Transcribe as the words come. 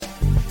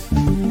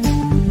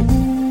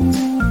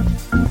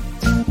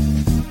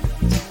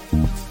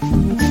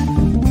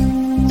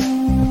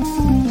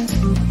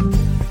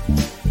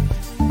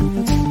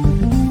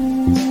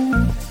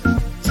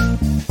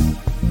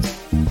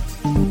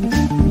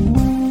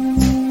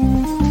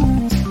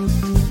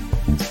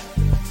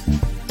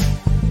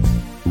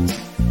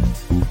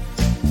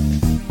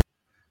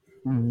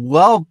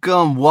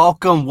Welcome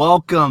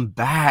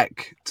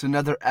back to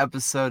another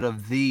episode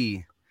of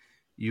the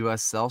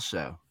USL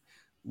show.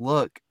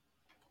 Look,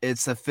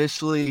 it's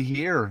officially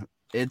here.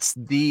 It's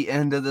the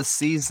end of the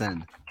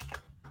season.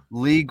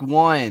 League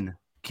One,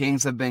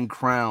 Kings have been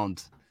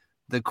crowned.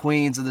 The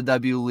Queens of the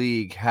W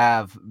League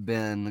have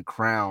been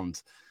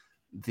crowned.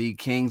 The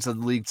Kings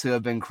of League Two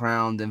have been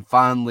crowned. And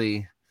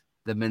finally,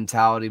 the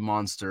Mentality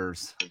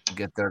Monsters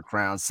get their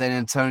crown. San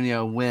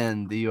Antonio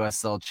win the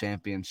USL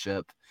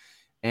championship.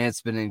 And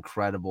it's been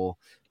incredible.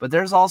 But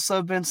there's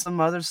also been some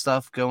other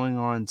stuff going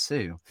on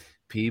too.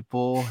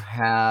 People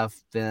have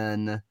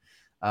been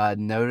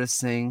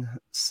noticing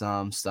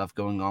some stuff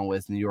going on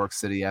with New York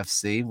City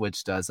FC,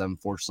 which does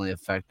unfortunately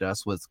affect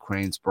us with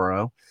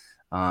Cranesboro.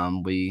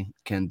 We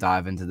can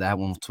dive into that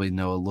once we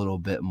know a little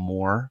bit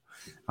more.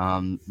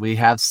 We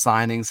have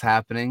signings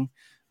happening.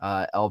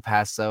 El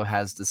Paso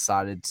has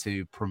decided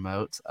to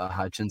promote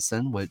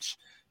Hutchinson, which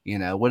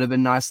would have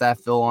been nice to have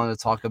Phil on to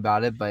talk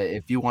about it. But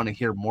if you want to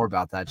hear more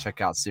about that, check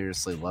out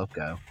Seriously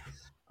Loco.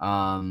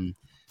 And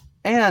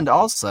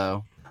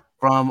also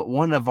from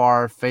one of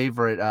our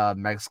favorite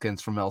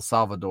Mexicans from El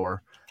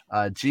Salvador,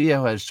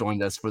 Gio has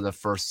joined us for the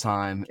first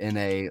time in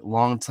a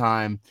long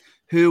time.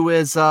 Who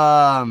is we've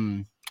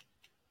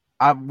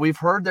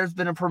heard there's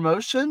been a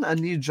promotion, a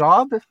new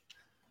job.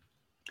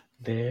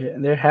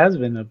 There has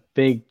been a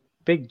big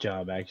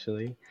job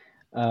actually.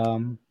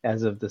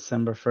 As of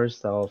December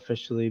 1st, I'll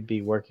officially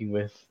be working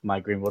with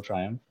my Greenville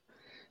Triumph.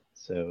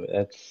 So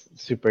that's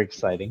super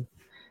exciting.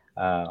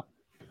 Uh,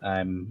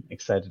 I'm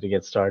excited to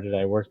get started.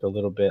 I worked a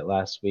little bit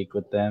last week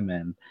with them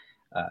and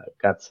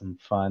got some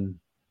fun,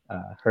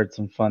 heard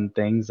some fun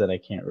things that I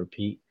can't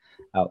repeat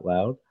out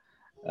loud.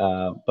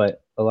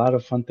 But a lot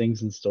of fun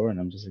things in store, and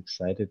I'm just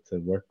excited to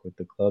work with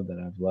the club that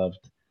I've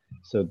loved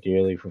so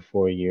dearly for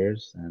 4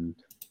 years. And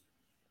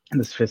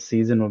this fifth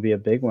season will be a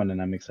big one,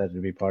 and I'm excited to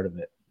be part of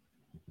it.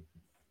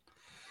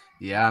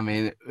 Yeah, I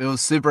mean, it was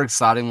super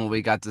exciting when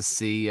we got to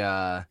see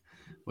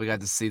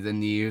the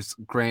news.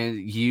 Grant,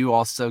 you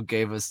also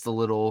gave us the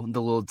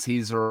little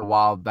teaser a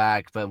while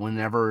back, but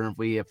whenever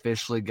we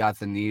officially got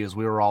the news,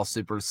 we were all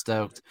super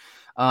stoked.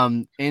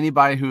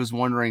 Anybody who was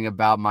wondering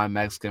about my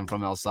Mexican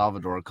from El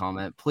Salvador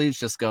comment, please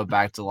just go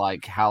back to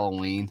like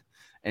Halloween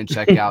and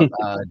check out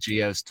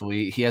Gio's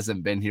tweet. He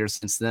hasn't been here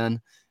since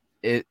then.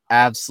 It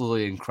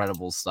absolutely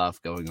incredible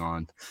stuff going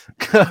on.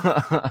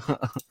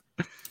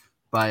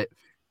 But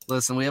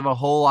listen, we have a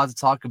whole lot to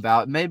talk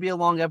about. Maybe a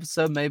long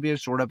episode, maybe a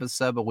short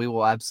episode, but we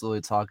will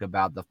absolutely talk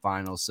about the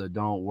finals. So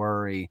don't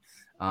worry.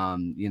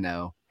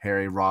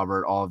 Harry,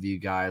 Robert, all of you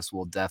guys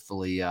will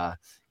definitely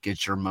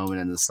get your moment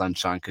in the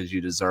sunshine because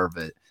you deserve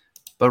it.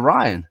 But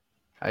Ryan,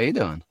 how you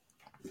doing?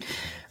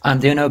 I'm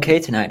doing okay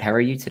tonight. How are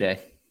you today?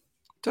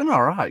 Doing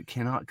all right.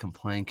 Cannot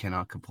complain.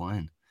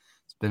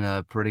 It's been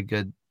a pretty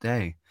good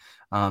day.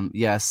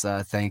 Yes,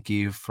 thank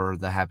you for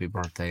the happy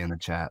birthday in the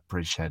chat.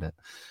 Appreciate it.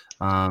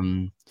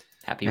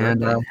 Happy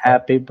birthday.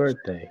 Happy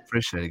birthday.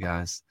 Appreciate it,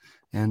 guys.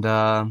 And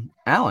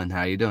Alan,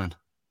 how you doing?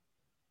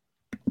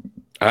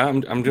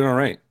 I'm doing all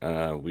right.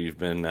 We've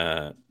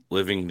been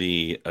living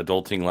the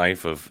adulting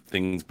life of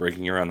things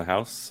breaking around the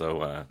house.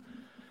 So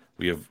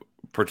we have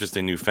purchased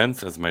a new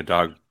fence as my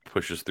dog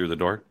pushes through the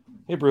door.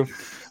 Hey, Brew.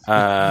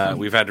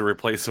 We've had to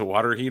replace a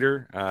water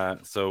heater.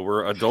 So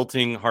we're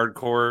adulting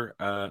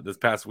hardcore this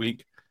past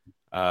week.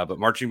 But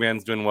marching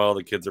band's doing well.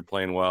 The kids are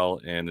playing well.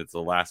 And it's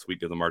the last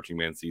week of the marching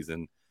band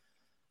season.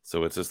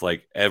 So it's just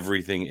like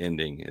everything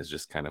ending is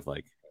just kind of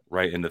like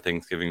right into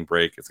Thanksgiving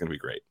break. It's going to be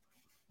great.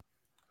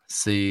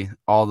 See,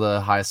 all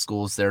the high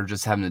schools, they're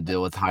just having to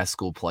deal with high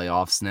school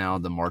playoffs now.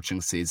 The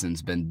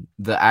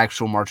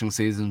actual marching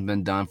season's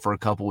been done for a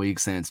couple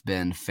weeks, and it's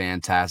been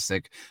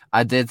fantastic.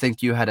 I did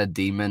think you had a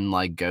demon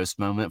like ghost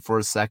moment for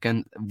a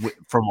second.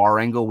 From our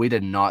angle, we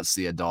did not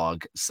see a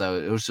dog, so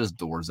it was just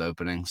doors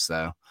opening.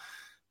 So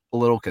a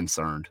little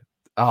concerned.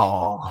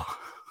 Oh,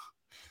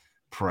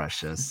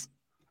 precious.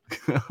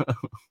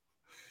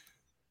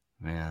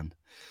 Man.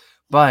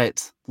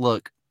 But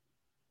look,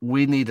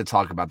 we need to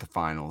talk about the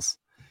finals.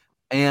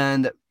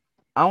 And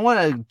I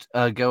want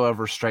to go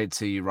over straight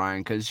to you,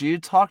 Ryan, because you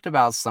talked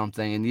about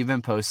something and you've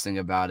been posting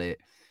about it.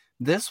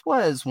 This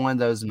was one of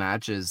those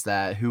matches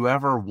that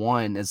whoever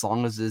won, as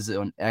long as it's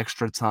in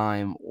extra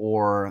time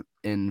or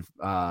in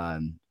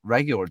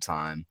regular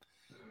time,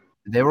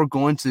 they were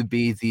going to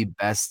be the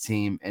best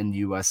team in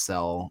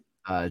USL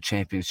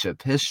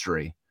championship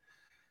history.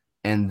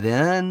 And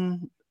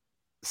then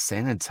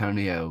San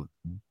Antonio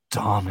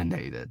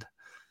dominated.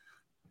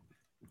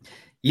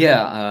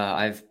 Yeah,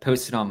 I've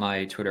posted on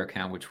my Twitter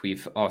account, which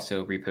we've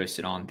also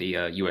reposted on the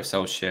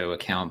USL show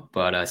account.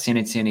 But San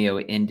Antonio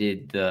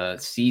ended the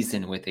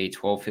season with a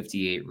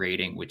 1258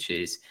 rating, which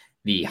is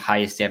the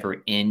highest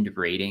ever end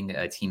rating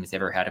a team has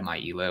ever had in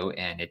my ELO.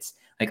 And it's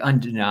like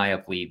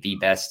undeniably the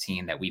best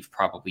team that we've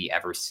probably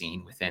ever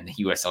seen within the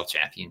USL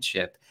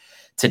championship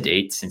to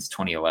date since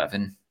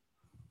 2011.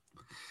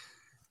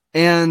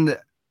 And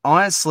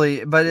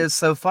honestly, but it's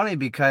so funny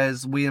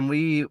because when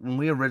we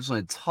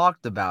originally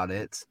talked about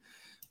it,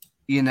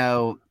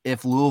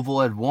 if Louisville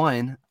had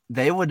won,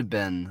 they would have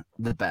been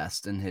the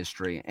best in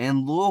history.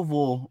 And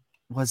Louisville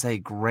was a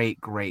great,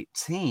 great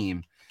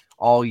team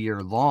all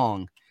year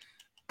long.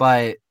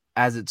 But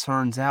as it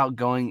turns out,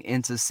 going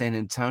into San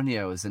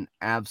Antonio is an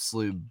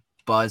absolute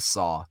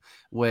buzzsaw,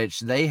 which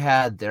they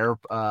had their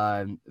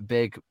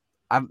big.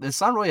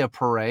 It's not really a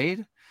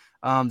parade.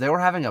 They were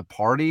having a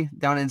party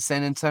down in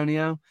San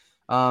Antonio.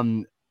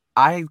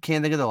 I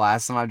can't think of the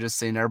last time I've just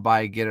seen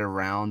everybody get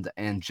around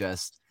and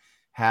just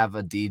have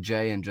a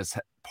DJ and just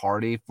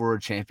party for a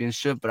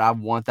championship, but I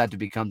want that to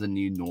become the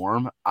new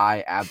norm.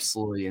 I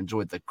absolutely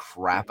enjoyed the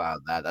crap out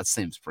of that. That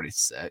seems pretty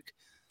sick.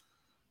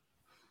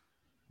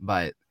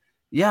 But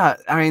yeah,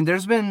 I mean,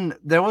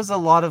 there was a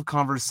lot of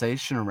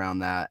conversation around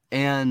that,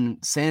 and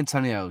San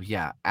Antonio,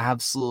 yeah,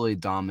 absolutely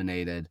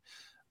dominated.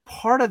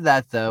 Part of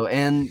that, though,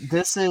 and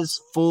this is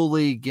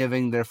fully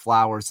giving their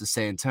flowers to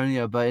San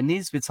Antonio, but it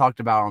needs to be talked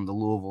about on the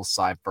Louisville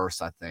side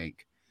first, I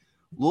think.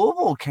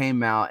 Louisville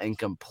came out and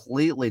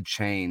completely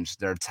changed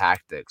their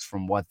tactics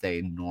from what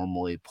they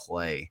normally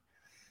play.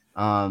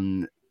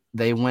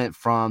 They went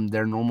from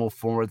their normal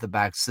 4 at the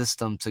back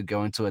system to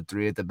going to a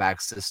 3 at the back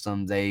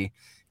system. They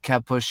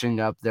kept pushing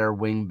up their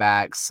wing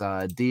backs.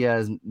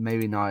 Diaz,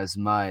 maybe not as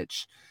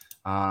much,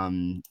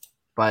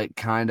 but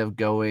kind of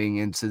going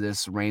into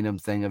this random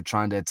thing of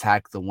trying to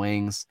attack the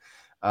wings,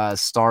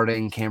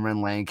 starting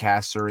Cameron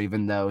Lancaster,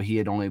 even though he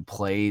had only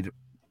played,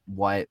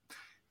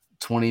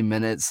 20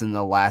 minutes in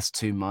the last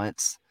 2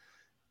 months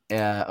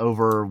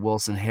over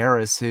Wilson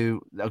Harris, who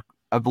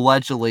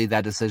allegedly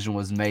that decision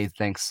was made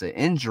thanks to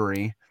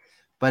injury,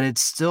 but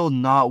it's still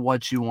not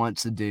what you want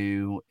to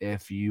do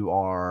if you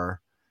are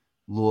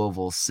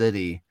Louisville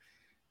City.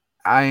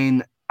 I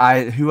mean,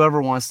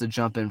 whoever wants to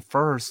jump in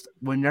first,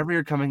 whenever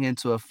you're coming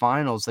into a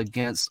finals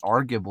against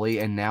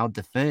arguably and now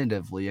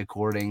definitively,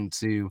 according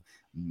to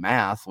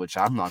math, which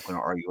I'm not going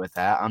to argue with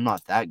that. I'm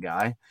not that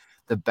guy.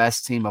 The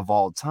best team of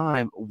all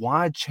time.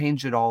 Why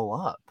change it all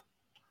up?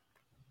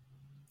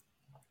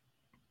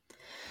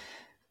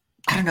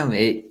 I don't know.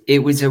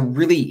 It was a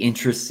really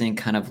interesting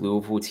kind of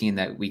Louisville team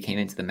that we came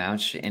into the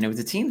match, and it was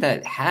a team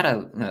that had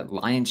a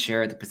lion's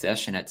share of the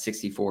possession at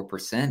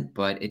 64%,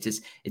 but it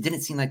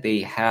didn't seem like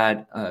they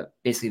had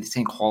basically the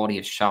same quality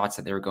of shots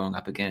that they were going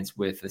up against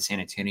with the San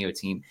Antonio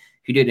team,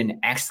 who did an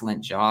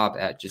excellent job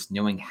at just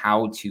knowing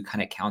how to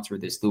kind of counter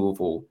this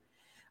Louisville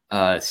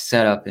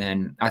setup.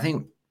 And I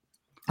think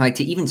like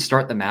to even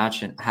start the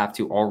match and have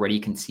to already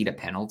concede a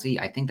penalty,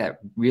 I think that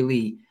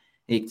really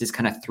it just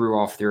kind of threw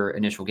off their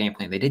initial game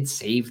plan. They did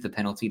save the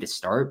penalty to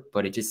start,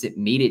 but it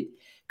made it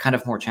kind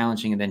of more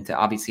challenging. And then to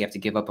obviously have to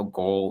give up a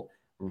goal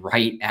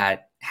right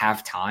at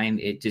halftime,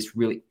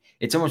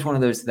 it's almost one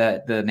of those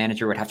that the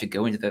manager would have to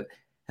go into the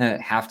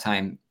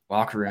halftime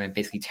locker room and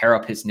basically tear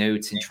up his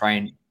notes and try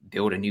and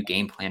build a new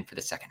game plan for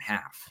the second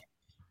half.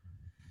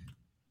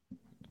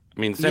 I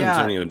mean, San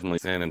Antonio definitely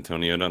San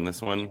Antonio'd on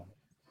this one.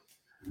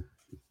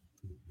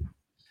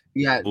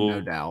 Yeah, no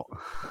doubt.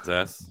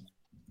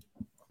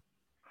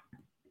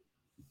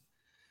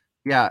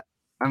 Yeah,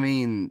 I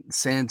mean,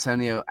 San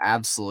Antonio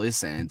absolutely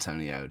San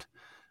Antonio'd.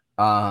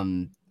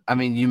 I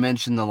mean, you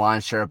mentioned the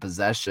lion's share of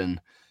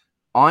possession.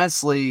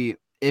 Honestly,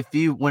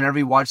 whenever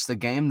you watch the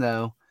game,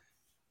 though,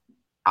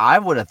 I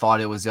would have thought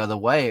it was the other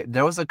way.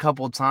 There was a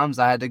couple of times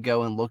I had to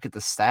go and look at the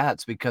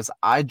stats because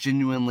I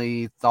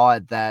genuinely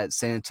thought that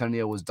San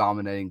Antonio was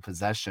dominating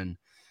possession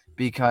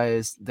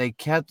because they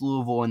kept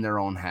Louisville in their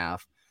own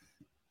half.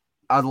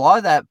 A lot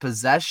of that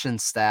possession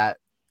stat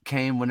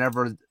came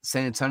whenever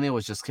San Antonio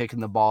was just kicking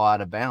the ball out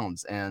of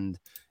bounds, and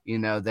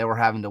they were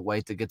having to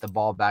wait to get the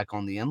ball back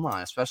on the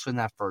inline, especially in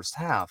that first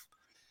half.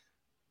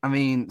 I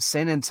mean,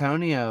 San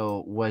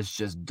Antonio was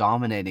just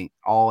dominating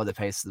all of the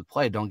pace of the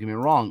play. Don't get me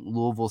wrong,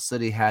 Louisville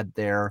City had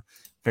their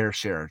fair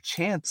share of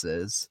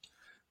chances,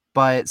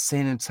 but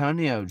San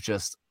Antonio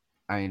just,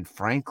 I mean,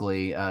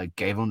 frankly,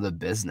 gave them the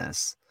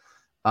business.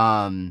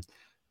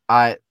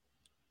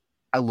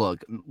 I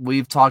look,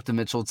 we've talked to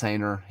Mitchell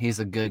Tainer. He's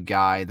a good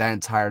guy. That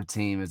entire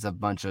team is a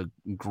bunch of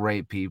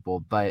great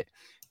people, but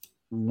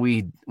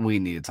we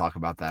need to talk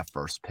about that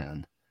first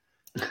pin.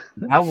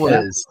 That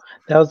was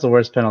the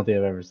worst penalty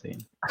I've ever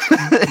seen.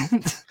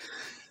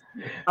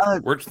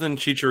 Worse than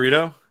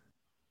Chicharito?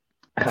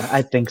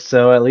 I think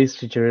so. At least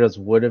Chicharito's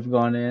would have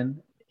gone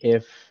in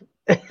if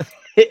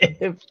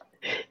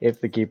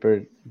the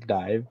keeper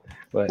dived.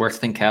 But worse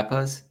than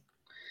Kappa's?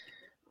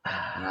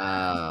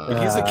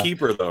 He's a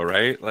keeper though,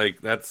 right?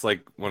 Like that's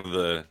like one of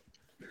the.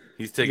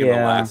 He's taking the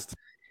last.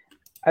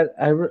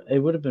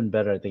 It would have been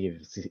better, I think,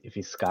 if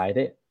he skied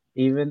it,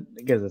 even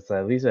because it's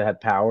at least it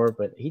had power,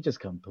 but he just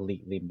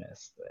completely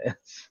missed it.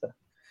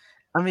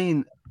 I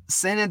mean,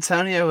 San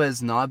Antonio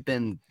has not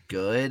been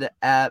good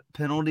at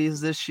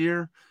penalties this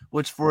year,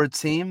 which for a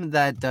team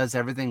that does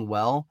everything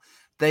well,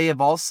 they have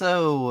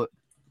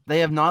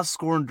not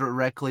scored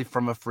directly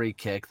from a free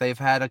kick. They've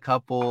had a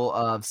couple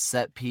of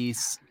set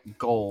piece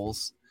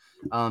goals.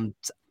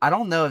 I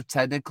don't know if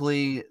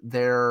technically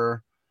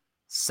their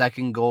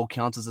second goal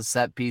counts as a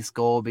set piece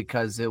goal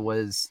because it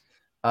was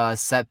a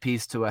set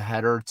piece to a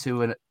header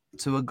to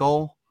a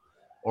goal.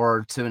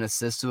 or to an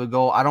assist to a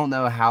goal. I don't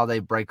know how they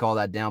break all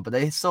that down, but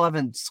they still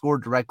haven't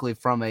scored directly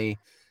from a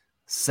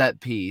set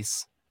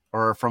piece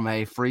or from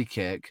a free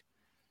kick.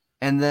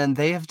 And then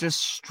they have just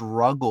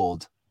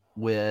struggled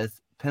with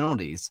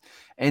penalties.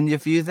 And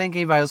if you think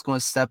anybody was going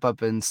to step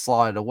up and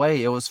slot it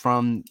away, it was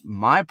from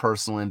my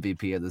personal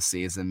MVP of the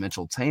season,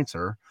 Mitchell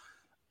Tainter.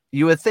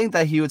 You would think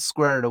that he would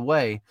square it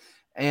away.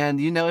 And,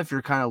 if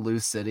you're kind of Lou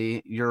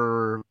City,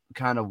 you're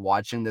kind of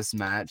watching this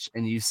match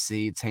and you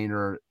see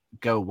Tainter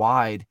go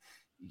wide.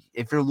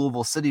 If you're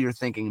Louisville City, you're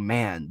thinking,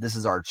 man, this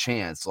is our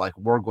chance. Like,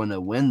 we're going to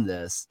win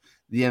this.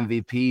 The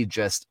MVP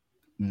just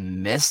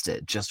missed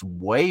it, just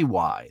way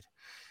wide.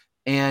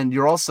 And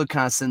you're also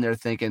kind of sitting there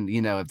thinking,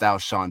 if that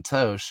was Sean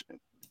Tosh,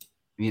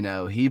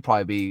 he'd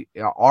probably be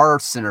our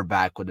center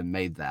back would have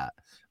made that.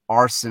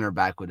 Our center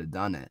back would have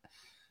done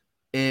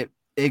it.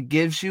 It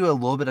gives you a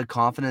little bit of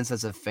confidence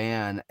as a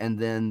fan, and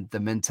then the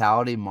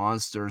mentality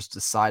monsters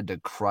decide to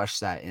crush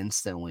that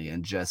instantly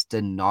and just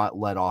did not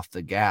let off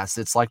the gas.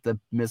 It's like the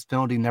missed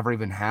penalty never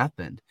even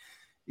happened.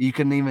 You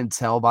couldn't even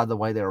tell by the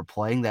way they were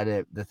playing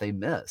that they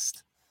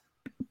missed.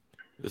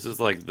 This is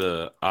like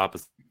the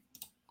opposite.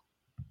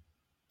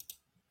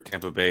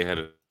 Tampa Bay had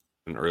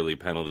an early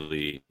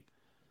penalty.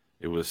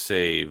 It was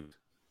saved,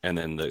 and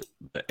then the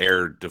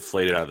air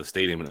deflated out of the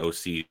stadium and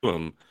OC to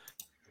him.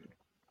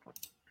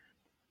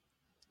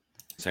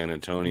 San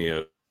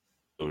Antonio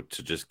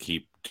to just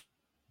keep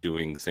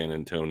doing San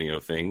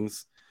Antonio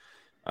things.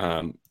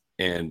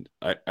 And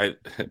I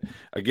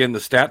again, the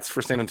stats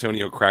for San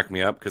Antonio crack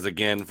me up because,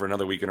 again, for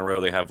another week in a row,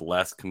 they have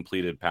less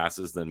completed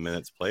passes than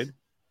minutes played.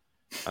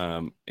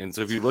 And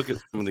so if you look at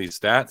some of these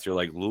stats, you're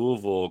like,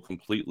 Louisville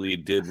completely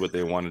did what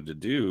they wanted to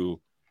do,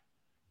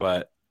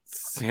 but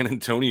San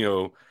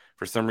Antonio,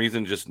 for some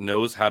reason, just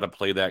knows how to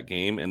play that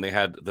game, and they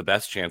had the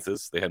best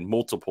chances. They had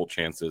multiple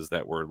chances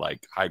that were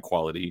like high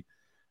quality.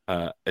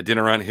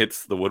 Adeniran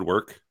hits the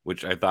woodwork,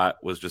 which I thought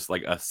was just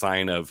like a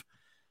sign of,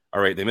 all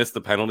right, they missed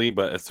the penalty,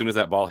 but as soon as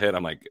that ball hit,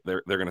 I'm like,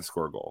 they're going to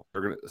score a goal.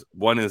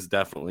 One is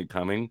definitely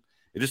coming.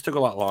 It just took a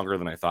lot longer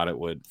than I thought it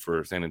would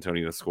for San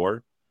Antonio to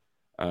score.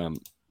 And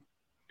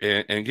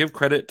give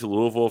credit to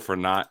Louisville for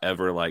not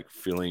ever like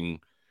feeling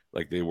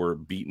like they were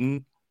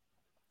beaten,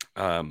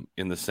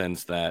 in the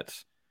sense that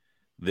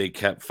they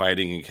kept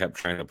fighting and kept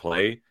trying to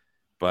play,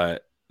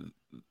 but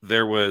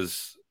there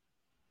was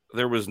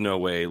no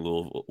way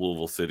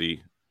Louisville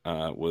City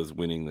was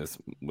winning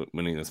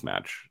this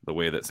match the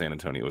way that San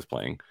Antonio was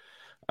playing.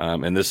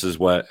 And this is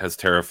what has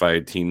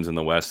terrified teams in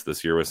the West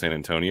this year with San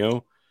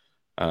Antonio.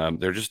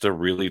 They're just a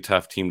really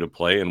tough team to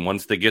play. And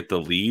once they get the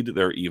lead,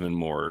 they're even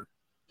more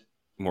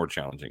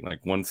challenging.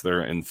 Like once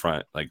they're in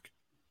front, like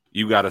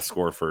you got to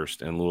score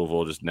first. And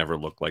Louisville just never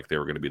looked like they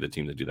were going to be the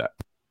team to do that.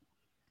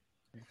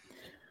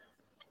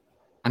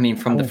 I mean,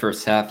 from the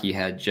first half, you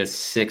had just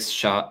 6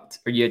 shots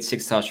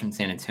from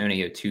San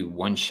Antonio to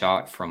 1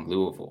 shot from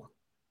Louisville.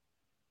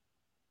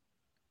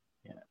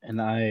 Yeah,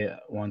 and I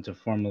want to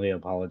formally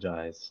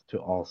apologize to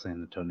all San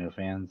Antonio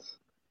fans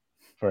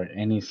for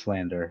any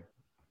slander.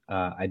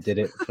 I did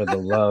it for the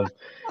love.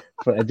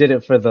 I did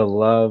it for the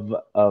love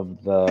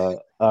of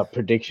the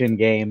prediction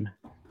game,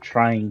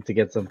 trying to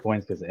get some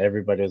points because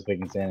everybody was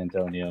picking San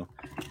Antonio.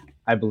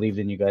 I believed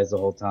in you guys the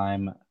whole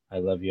time. I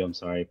love you. I'm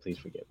sorry. Please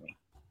forgive me.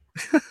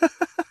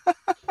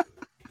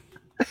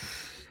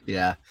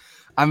 Yeah.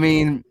 I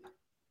mean,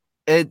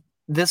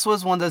 this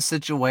was one of those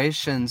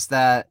situations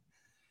that,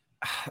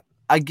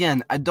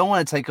 again, I don't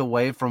want to take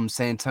away from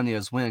San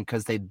Antonio's win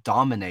because they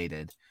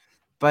dominated.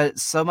 But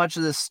so much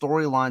of this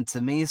storyline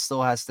to me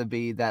still has to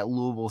be that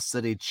Louisville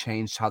City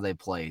changed how they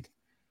played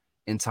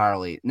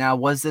entirely. Now,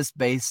 was this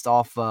based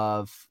off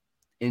of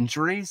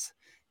injuries?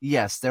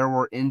 Yes, there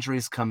were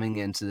injuries coming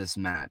into this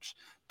match.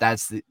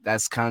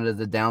 That's kind of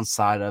the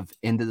downside of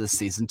end of the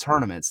season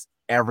tournaments.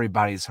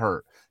 Everybody's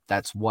hurt.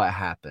 That's what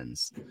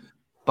happens.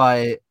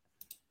 But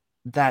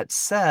that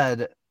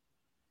said,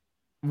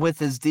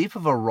 with as deep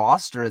of a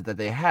roster that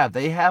they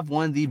have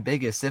one of the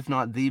biggest, if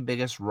not the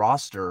biggest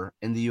roster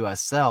in the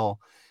USL.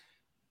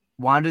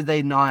 Why do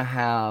they not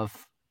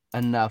have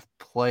enough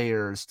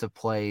players to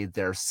play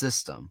their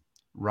system,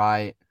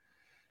 right?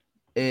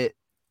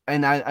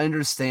 And I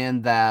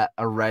understand that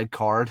a red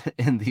card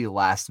in the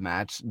last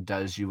match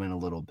does you in a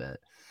little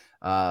bit.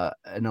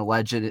 An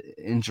alleged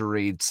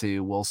injury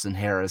to Wilson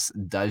Harris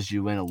does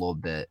you in a little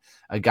bit.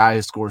 A guy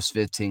who scores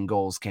 15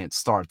 goals can't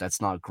start.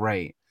 That's not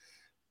great.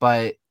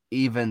 But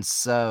even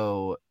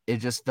so, it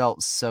just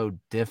felt so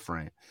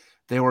different.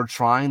 They were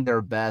trying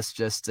their best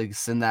just to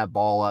send that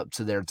ball up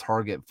to their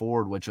target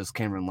forward, which was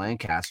Cameron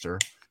Lancaster.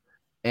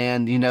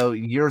 And,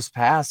 years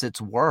past, it's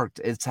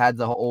worked. It's had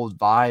the old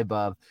vibe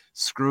of,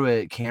 screw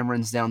it,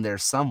 Cameron's down there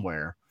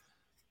somewhere.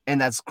 And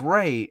that's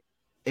great,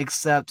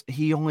 except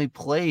he only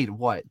played,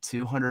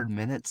 200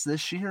 minutes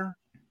this year?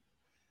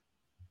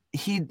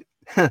 He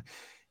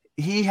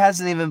he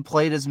hasn't even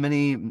played as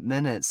many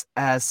minutes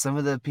as some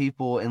of the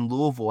people in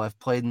Louisville have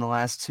played in the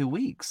last 2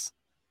 weeks.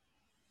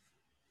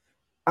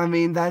 I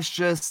mean, that's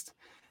just,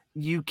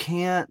 you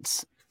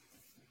can't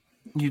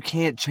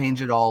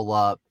change it all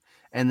up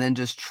and then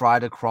just try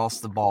to cross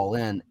the ball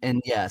in.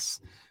 And yes,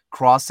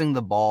 crossing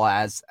the ball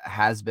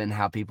has been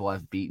how people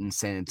have beaten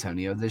San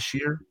Antonio this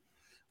year.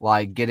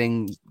 Like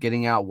getting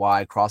out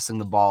wide, crossing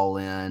the ball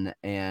in,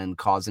 and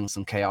causing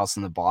some chaos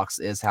in the box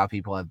is how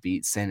people have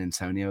beat San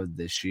Antonio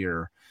this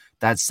year.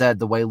 That said,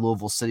 the way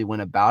Louisville City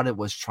went about it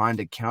was trying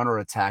to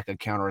counterattack a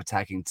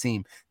counterattacking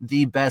team,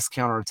 the best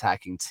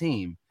counterattacking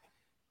team.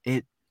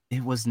 It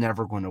was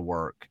never going to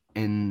work.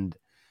 And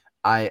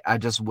I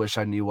just wish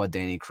I knew what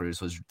Danny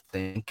Cruz was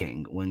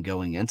thinking when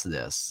going into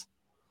this.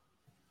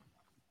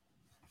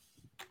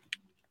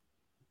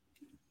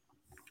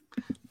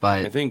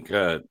 But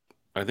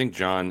I think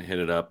John hit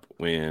it up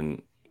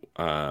when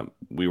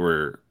we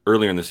were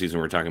earlier in the season.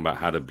 We were talking about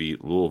how to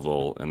beat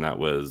Louisville, and that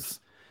was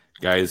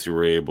guys who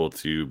were able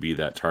to be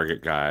that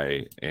target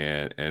guy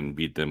and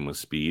beat them with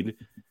speed.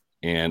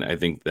 And I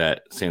think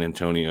that San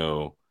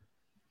Antonio,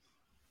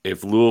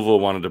 if Louisville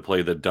wanted to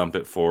play the dump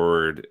it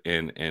forward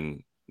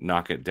and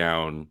knock it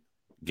down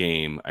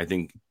game, I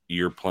think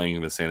you're playing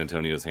into San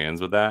Antonio's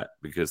hands with that,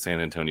 because San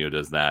Antonio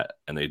does that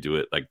and they do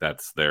it like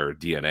that's their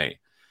DNA,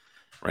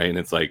 right? And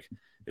it's like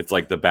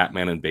the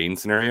Batman and Bane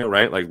scenario,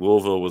 right? Like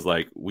Louisville was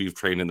like, we've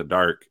trained in the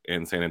dark,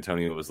 and San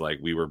Antonio was like,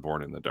 we were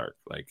born in the dark.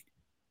 Like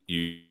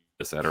you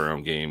just at our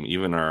own game,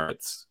 even our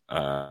it's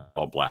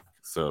all black.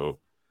 So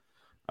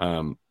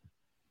that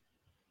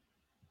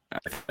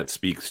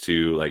speaks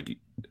to like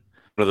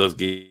one of those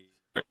games.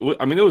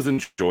 I mean, it was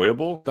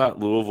enjoyable that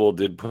Louisville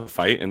did put a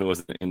fight, and it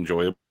was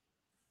enjoyable.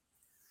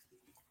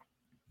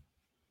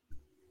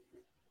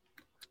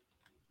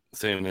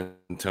 San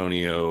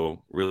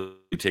Antonio really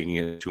taking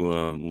it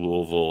to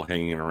Louisville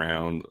hanging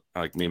around,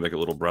 like maybe like a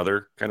little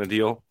brother kind of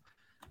deal,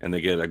 and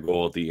they get a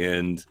goal at the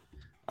end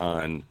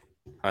on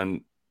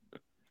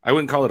I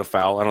wouldn't call it a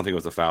foul. I don't think it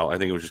was a foul. I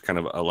think it was just kind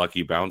of a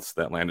lucky bounce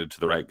that landed to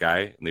the right guy,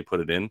 and they put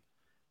it in.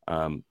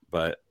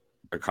 But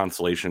a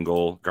consolation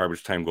goal,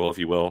 garbage time goal, if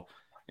you will,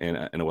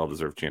 and a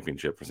well-deserved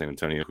championship for San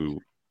Antonio, who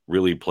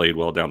really played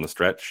well down the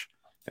stretch,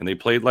 and they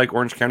played like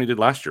Orange County did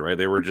last year, right?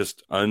 They were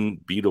just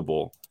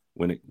unbeatable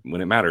when it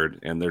mattered,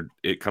 and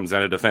it comes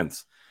down to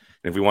defense.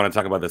 And if we want to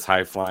talk about this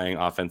high-flying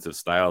offensive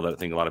style that I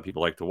think a lot of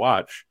people like to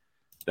watch,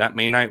 that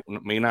may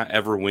not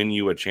ever win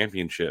you a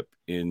championship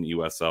in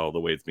USL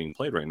the way it's being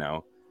played right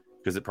now,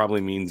 because it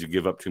probably means you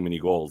give up too many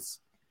goals.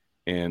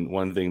 And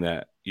one thing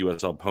that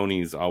USL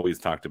Ponies always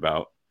talked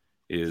about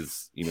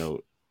is,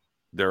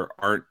 there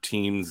aren't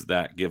teams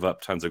that give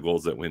up tons of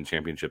goals that win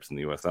championships in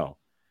the USL.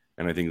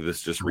 And I think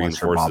this just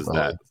reinforces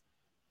that.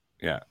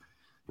 Yeah.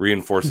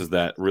 Reinforces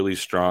that really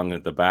strong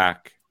at the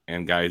back,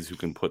 and guys who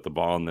can put the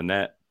ball in the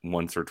net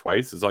once or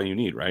twice is all you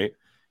need, right?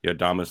 You had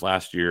Damas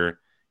last year,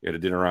 you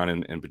had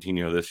Adinaran and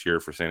Patino this year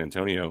for San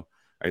Antonio.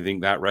 I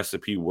think that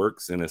recipe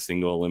works in a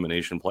single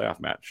elimination playoff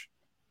match.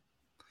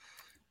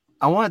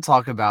 I want to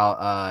talk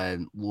about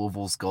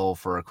Louisville's goal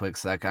for a quick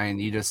sec. I mean,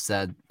 you just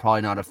said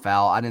probably not a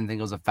foul. I didn't think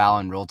it was a foul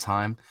in real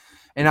time.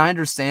 And I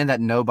understand that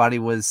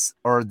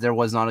there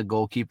was not a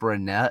goalkeeper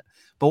in net.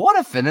 But what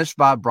a finish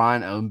by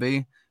Brian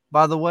Ownby,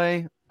 by the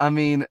way. I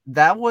mean,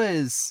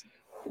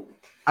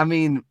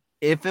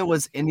 if it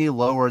was any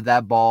lower,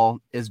 that ball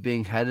is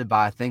being headed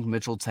by, I think,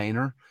 Mitchell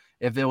Tainer.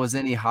 If it was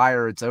any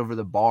higher, it's over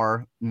the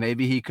bar.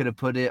 Maybe he could have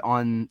put it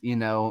on,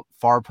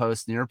 far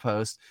post, near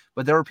post.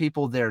 But there were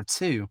people there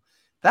too.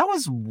 That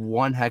was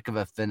one heck of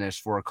a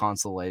finish for a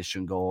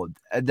consolation goal.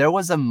 There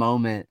was a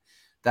moment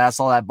that I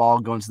saw that ball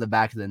go into the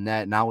back of the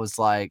net, and I was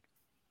like,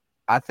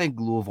 I think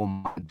Louisville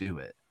might do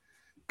it.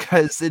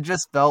 Because it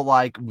just felt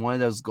like one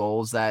of those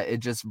goals that it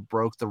just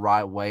broke the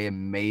right way,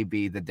 and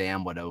maybe the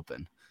dam would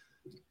open.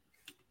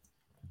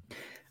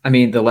 I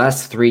mean, the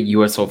last 3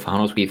 USL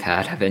finals we've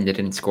had have ended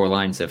in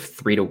scorelines of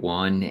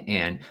 3-1,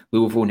 and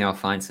Louisville now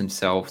finds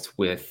themselves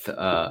with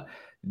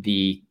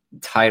the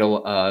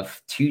title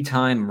of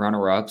 2-time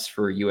runner-ups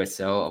for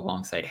USL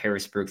alongside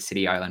Harrisburg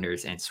City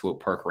Islanders and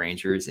Swope Park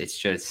Rangers. It's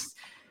just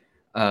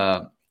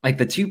like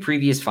the 2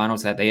 previous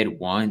finals that they had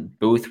won,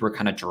 both were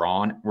kind of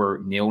drawn, were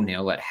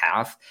 0-0 at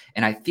half.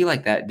 And I feel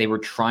like that they were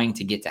trying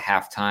to get to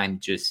halftime,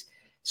 just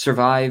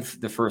survive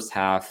the first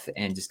half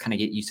and just kind of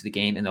get used to the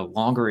game. And the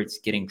longer it's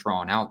getting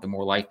drawn out, the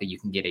more likely you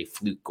can get a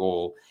fluke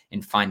goal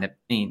and find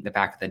the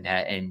back of the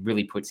net and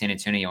really put San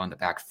Antonio on the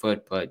back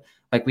foot. But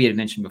like we had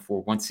mentioned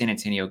before, once San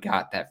Antonio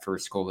got that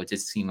first goal, it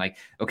just seemed like,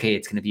 okay,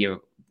 it's going to be a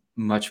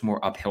much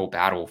more uphill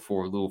battle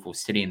for Louisville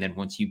City. And then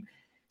once you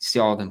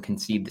saw them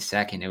concede the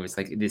second, it was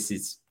like, this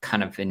is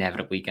kind of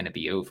inevitably going to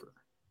be over.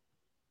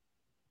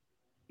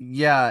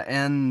 Yeah,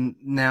 and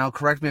now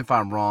correct me if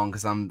I'm wrong,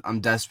 because I'm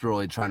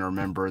desperately trying to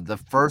remember the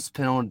first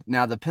penalty.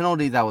 Now the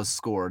penalty that was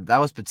scored, that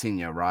was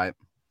Patino, right?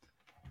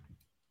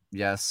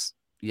 Yes.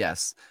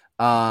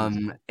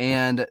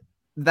 And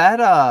that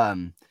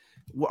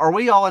are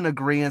we all in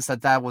agreement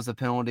that was a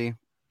penalty?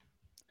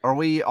 Are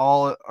we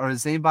all, or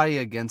is anybody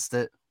against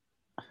it?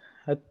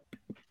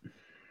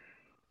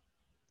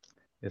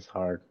 It's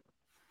hard.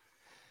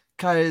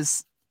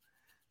 Because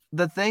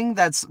the thing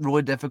that's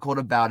really difficult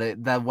about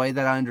it, the way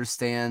that I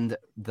understand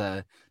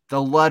the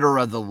the letter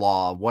of the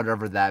law,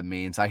 whatever that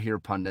means. I hear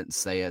pundits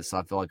say it, so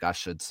I feel like I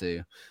should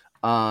too.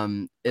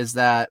 Is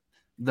that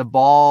the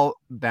ball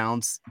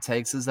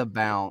takes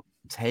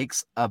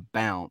a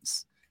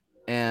bounce,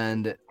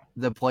 and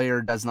the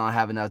player does not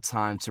have enough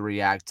time to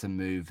react to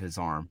move his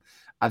arm.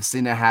 I've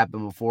seen it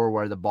happen before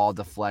where the ball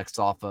deflects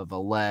off of a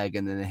leg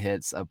and then it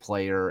hits a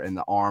player in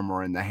the arm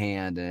or in the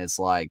hand, and it's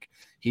like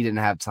he didn't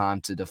have time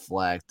to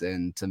deflect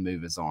and to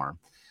move his arm.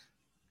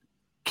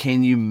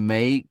 Can you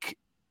make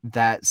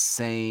that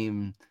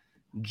same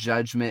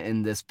judgment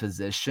in this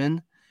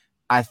position?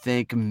 I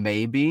think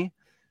maybe,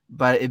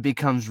 but it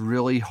becomes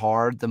really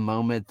hard the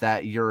moment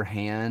that your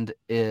hand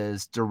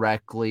is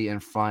directly in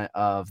front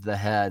of the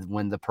head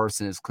when the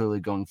person is clearly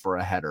going for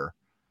a header.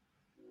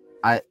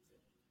 I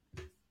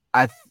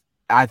I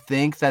I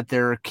think that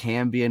there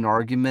can be an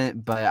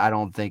argument, but I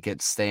don't think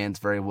it stands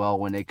very well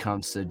when it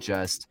comes to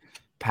just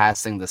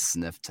passing the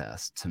sniff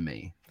test to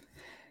me.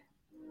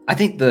 I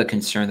think the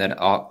concern that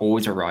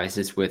always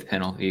arises with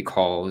penalty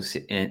calls,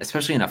 and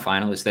especially in a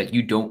final, is that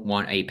you don't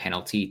want a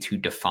penalty to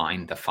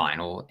define the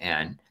final,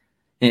 and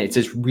it's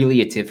just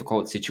really a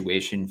difficult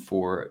situation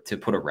to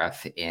put a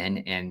ref in.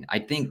 And I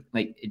think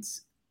like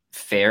it's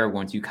fair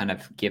once you kind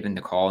of given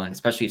the call, and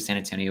especially if San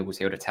Antonio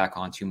was able to tack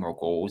on 2 more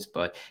goals.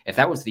 But if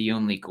that was the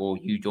only goal,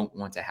 you don't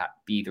want to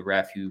be the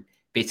ref who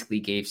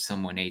basically gave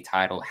someone a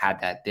title had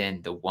that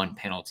been the one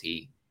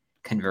penalty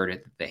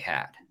converted that they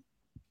had.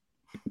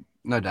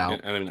 No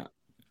doubt.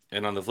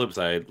 And on the flip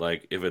side,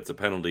 like if it's a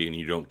penalty and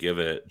you don't give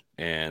it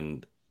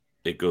and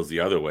it goes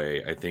the other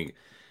way, I think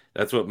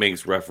that's what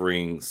makes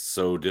refereeing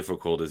so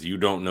difficult is you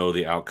don't know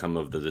the outcome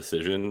of the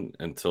decision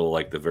until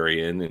like the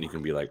very end, and you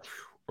can be like,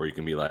 or you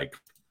can be like,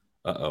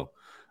 uh-oh.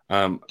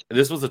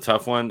 This was a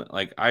tough one.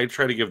 Like I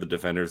try to give the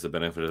defenders the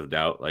benefit of the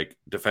doubt. Like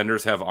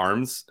defenders have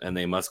arms and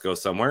they must go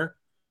somewhere.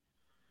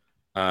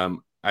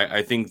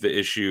 I think the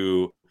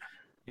issue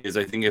is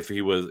I think if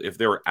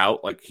they were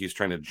out, like he's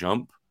trying to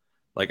jump,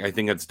 like I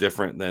think that's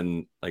different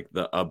than like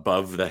the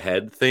above the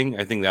head thing.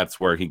 I think that's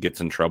where he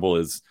gets in trouble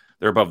is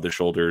they're above the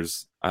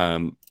shoulders.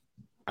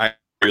 I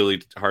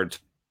really hard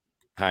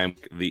time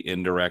the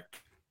indirect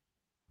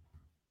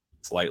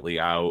slightly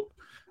out.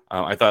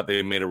 I thought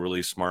they made a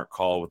really smart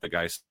call with the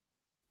guys.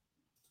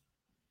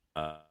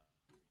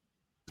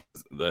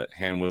 The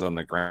hand was on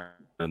the ground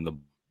and the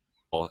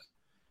ball.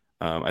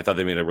 I thought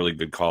they made a really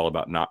good call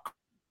about not.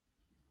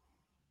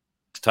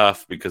 It's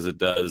tough because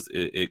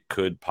it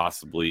could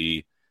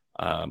possibly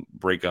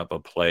break up a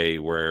play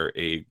where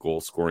a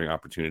goal scoring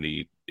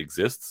opportunity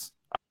exists.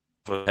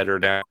 Header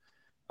down.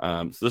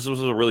 So this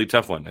was a really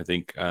tough one. I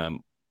think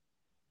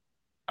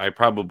I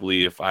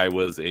probably, if I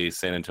was a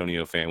San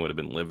Antonio fan, would have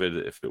been livid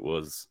if it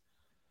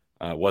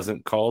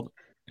wasn't called.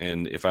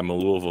 And if I'm a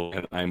Louisville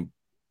fan, I'm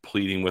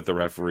pleading with the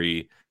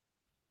referee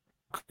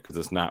because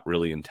it's not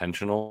really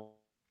intentional.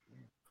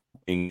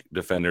 In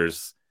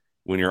defenders,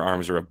 when your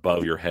arms are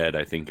above your head,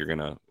 I think you're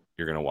gonna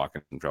walk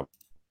in trouble.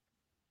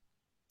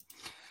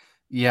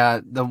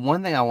 Yeah, the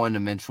one thing I wanted to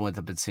mention with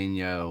the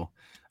Patino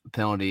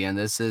penalty, and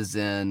this is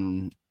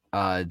in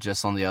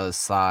just on the other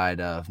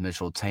side of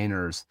Mitchell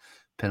Tanner's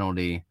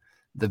penalty.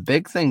 The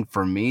big thing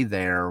for me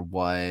there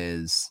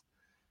was,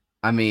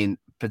 I mean,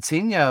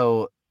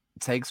 Patino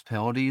takes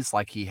penalties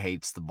like he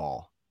hates the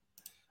ball.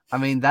 I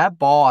mean, that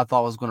ball I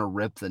thought was going to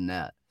rip the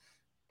net.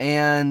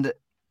 And,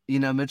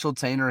 Mitchell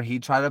Tanner, he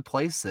tried to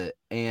place it,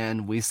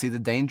 and we see the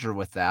danger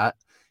with that.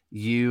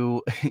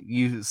 You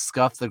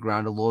scuff the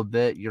ground a little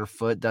bit. Your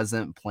foot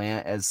doesn't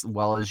plant as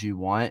well as you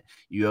want.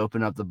 You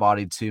open up the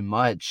body too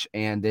much,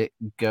 and it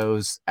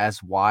goes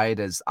as wide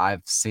as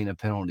I've seen a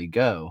penalty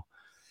go.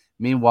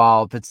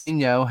 Meanwhile,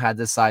 Patino had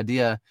this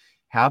idea,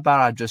 how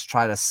about I just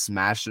try to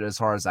smash it as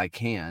hard as I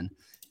can?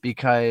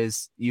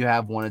 Because you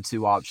have one of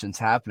two options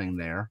happening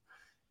there.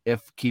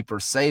 If keeper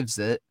saves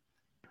it,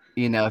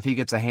 if he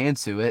gets a hand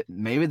to it,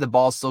 maybe the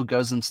ball still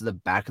goes into the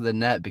back of the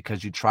net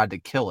because you tried to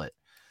kill it.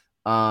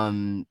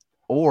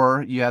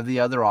 Or you have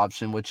the other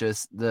option, which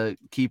is the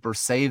keeper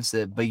saves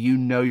it, but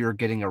you're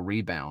getting a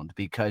rebound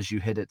because you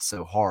hit it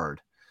so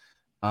hard.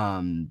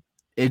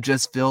 It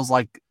just feels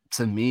like,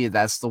 to me,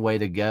 that's the way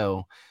to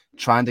go.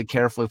 Trying to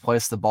carefully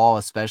place the ball,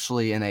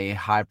 especially in a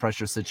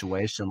high-pressure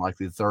situation like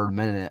the 3rd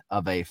minute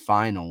of a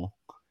final.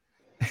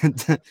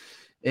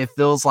 It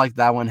feels like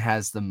that one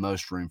has the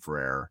most room for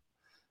error.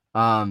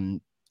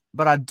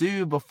 But I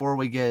do, before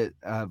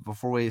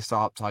we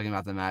stop talking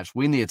about the match,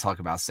 we need to talk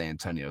about San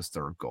Antonio's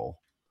 3rd goal.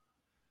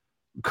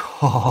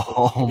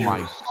 Oh my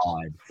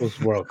God. It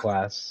was world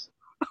class.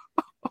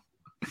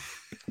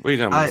 Wait,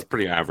 it's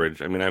pretty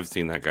average. I mean, I've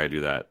seen that guy do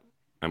that.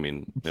 I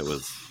mean, it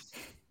was.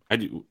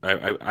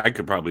 I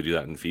could probably do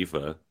that in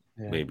FIFA,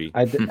 maybe.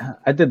 I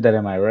did that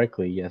in my rec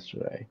league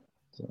yesterday.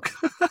 So.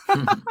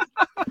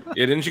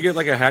 Yeah, didn't you get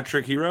like a hat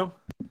trick hero?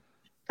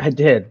 I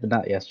did, but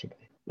not yesterday.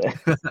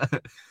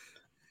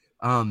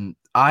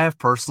 I have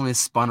personally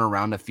spun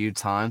around a few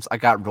times. I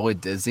got really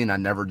dizzy and I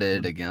never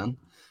did it again.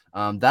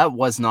 That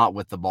was not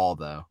with the ball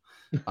though.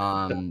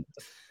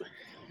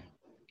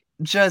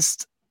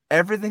 Just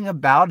everything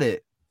about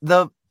it.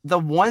 The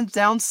one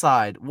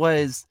downside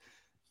was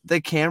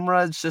the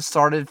camera just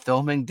started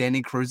filming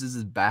Danny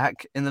Cruz's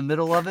back in the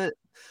middle of it.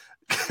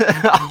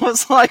 I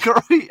was like,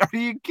 are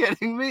you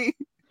kidding me?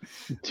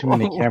 Too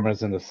many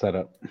cameras in the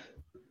setup.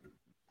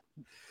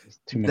 There's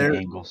too many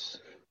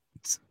angles.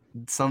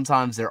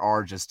 Sometimes there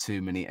are just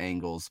too many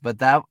angles, but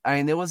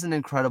it was an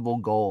incredible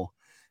goal.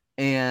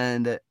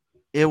 And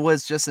it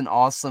was just an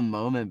awesome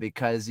moment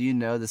because,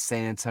 the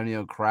San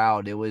Antonio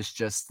crowd, it was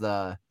just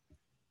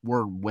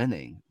we're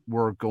winning.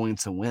 We're going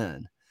to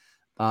win.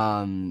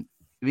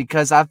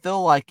 Because I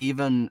feel like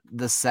even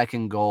the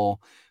second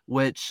goal,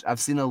 which I've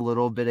seen a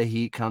little bit of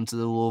heat come to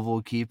the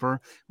Louisville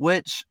keeper,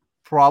 which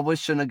probably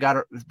should have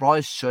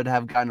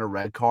gotten a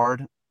red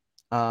card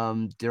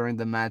during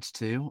the match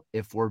too,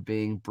 if we're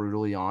being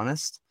brutally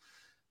honest.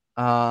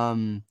 He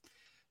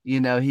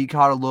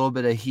caught a little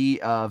bit of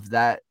heat of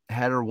that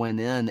header went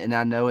in, and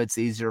I know it's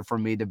easier for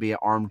me to be an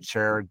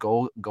armchair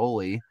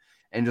goalie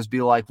and just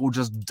be like, "We'll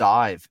just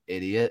dive,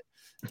 idiot."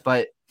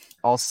 But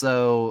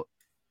also,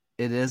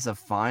 it is a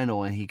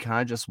final, and he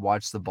kind of just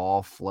watched the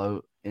ball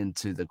float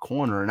into the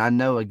corner. And I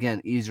know, again,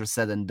 easier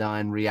said than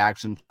done.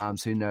 Reaction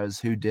times, who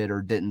knows who did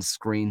or didn't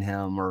screen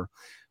him or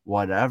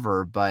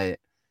whatever, but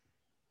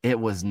it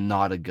was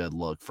not a good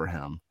look for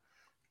him.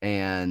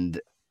 And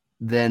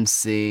then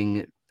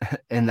seeing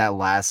in that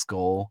last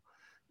goal,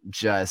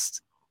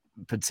 just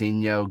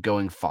Patino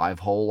going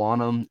 5-hole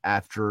on him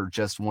after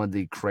just one of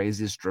the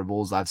craziest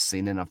dribbles I've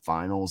seen in a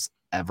finals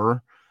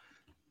ever.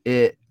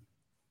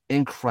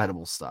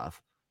 Incredible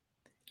stuff.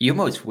 You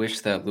almost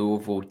wish that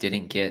Louisville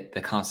didn't get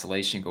the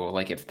consolation goal.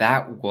 Like, if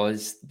that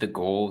was the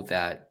goal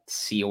that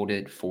sealed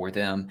it for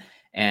them,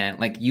 and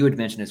like you had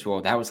mentioned as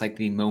well, that was like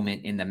the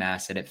moment in the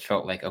match that it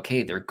felt like,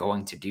 okay, they're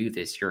going to do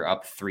this. You're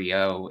up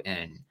 3-0,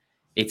 and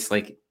it's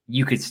like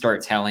you could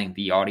start telling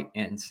the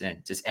audience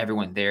and just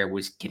everyone there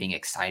was getting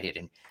excited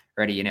and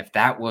ready. And if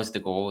that was the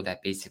goal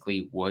that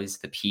basically was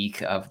the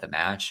peak of the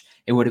match,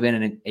 it would have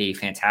been a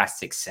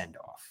fantastic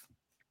send-off.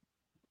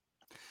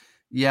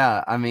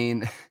 Yeah, I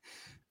mean,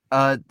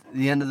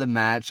 the end of the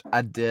match,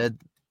 I did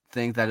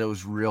think that it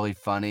was really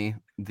funny.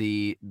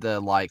 The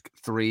like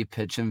 3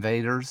 pitch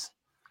invaders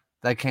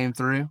that came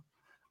through.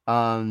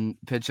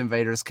 Pitch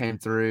invaders came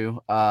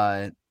through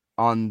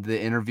on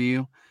the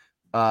interview.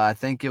 I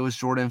think it was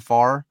Jordan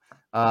Farr.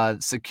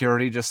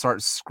 Security just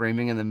starts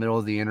screaming in the middle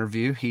of the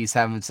interview. He's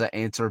having to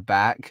answer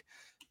back,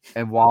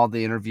 and while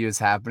the interview is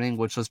happening,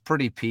 which was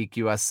pretty peak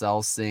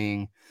USL,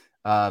 seeing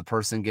a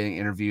person getting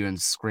interviewed and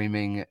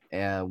screaming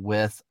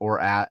with or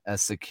at a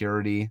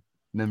security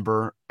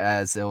member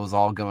as it was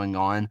all going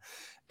on.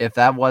 If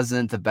that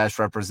wasn't the best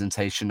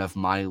representation of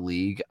my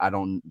league, I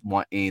don't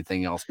want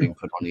anything else being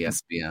put on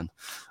ESPN.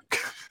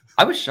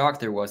 I was shocked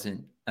there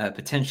wasn't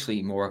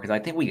potentially more, because I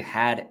think we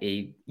had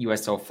a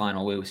USL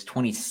final. It was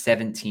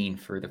 2017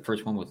 for the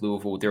first one with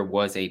Louisville. There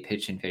was a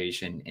pitch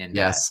invasion in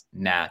that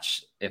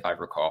match, if I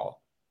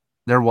recall.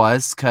 There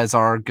was, because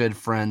our good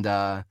friend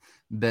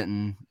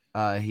Benton,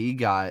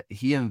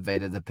 he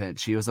invaded the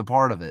pitch. He was a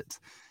part of it.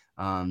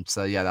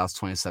 So yeah, that was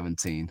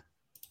 2017.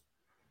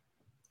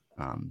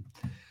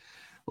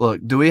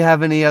 Look, do we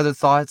have any other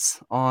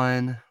thoughts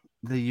on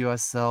the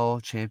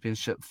USL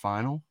Championship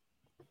final?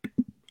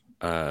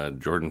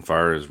 Jordan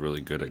Farr is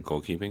really good at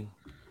goalkeeping.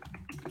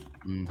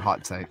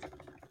 Hot take.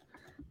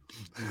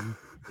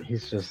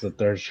 He's just the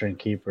third string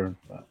keeper.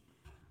 But...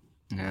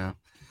 yeah.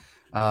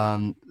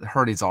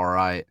 Heard he's all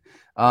right.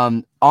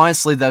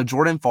 Honestly, though,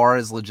 Jordan Farr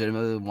is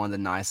legitimately one of the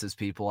nicest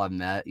people I've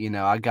met.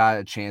 I got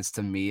a chance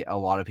to meet a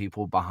lot of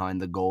people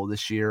behind the goal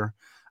this year.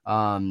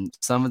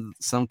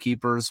 Some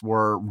keepers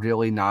were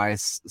really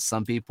nice.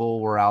 Some people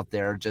were out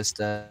there just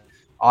to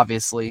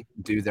obviously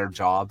do their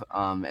job.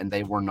 And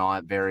they were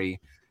not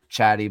very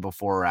chatty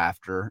before or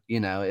after.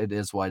 It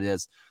is what it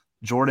is.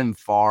 Jordan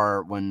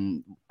Farr,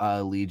 when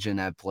Legion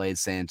had played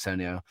San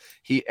Antonio,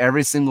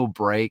 every single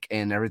break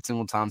and every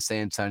single time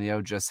San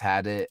Antonio just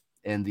had it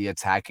in the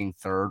attacking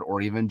third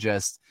or even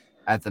just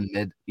at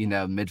the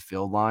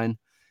midfield line,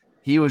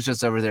 he was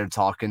just over there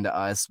talking to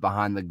us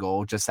behind the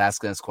goal, just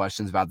asking us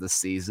questions about the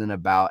season,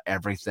 about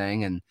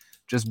everything, and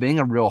just being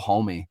a real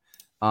homie.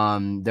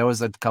 There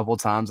was a couple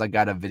times I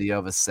got a video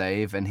of a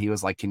save, and he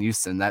was like, "Can you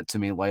send that to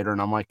me later?"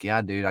 And I'm like,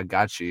 "Yeah, dude, I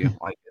got you.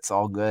 Like, it's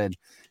all good."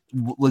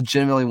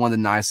 Legitimately one of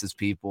the nicest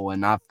people,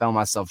 and I found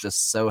myself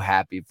just so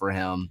happy for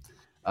him,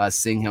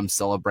 seeing him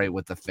celebrate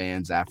with the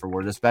fans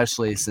afterward,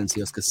 especially since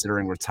he was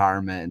considering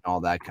retirement and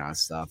all that kind of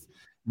stuff.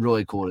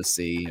 Really cool to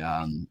see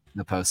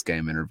the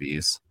post-game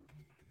interviews.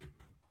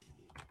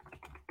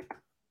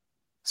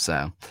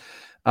 So,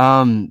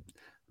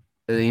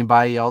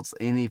 anybody else,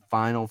 any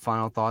final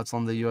thoughts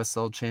on the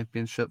USL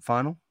Championship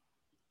final?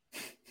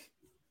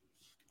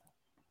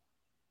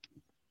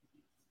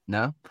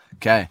 No?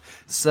 Okay.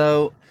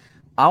 So,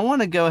 I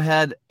want to go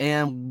ahead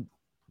and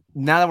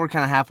now that we're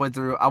kind of halfway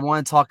through, I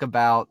want to talk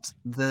about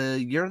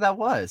the year that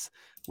was.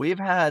 We've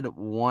had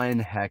one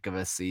heck of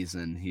a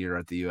season here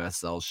at the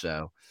USL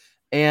show.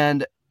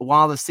 And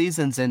while the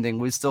season's ending,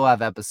 we still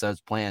have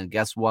episodes planned.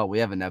 Guess what? We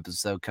have an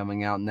episode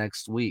coming out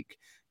next week.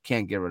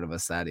 Can't get rid of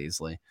us that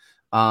easily.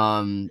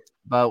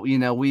 But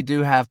we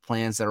do have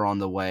plans that are on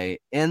the way.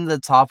 In the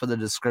top of the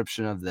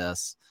description of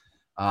this,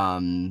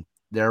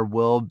 there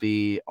will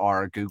be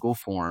our Google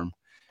form,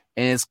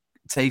 and it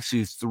takes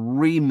you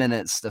 3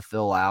 minutes to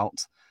fill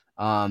out.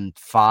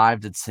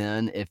 5 to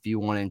 10 if you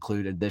want to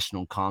include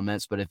additional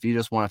comments, but if you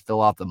just want to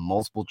fill out the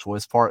multiple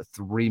choice part,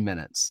 3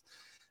 minutes.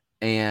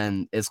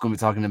 And it's going to be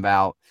talking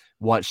about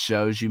what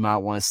shows you might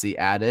want to see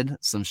added,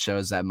 some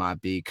shows that might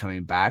be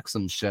coming back,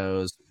 some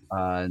shows,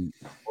 or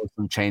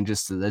some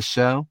changes to this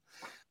show.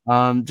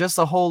 Just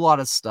a whole lot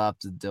of stuff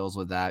that deals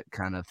with that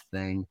kind of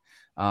thing.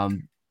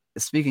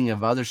 Speaking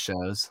of other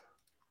shows,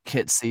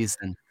 Kit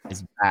season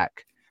is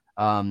back.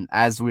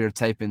 As we are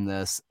taping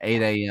this,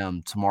 8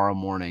 a.m. tomorrow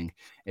morning.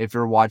 If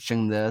you're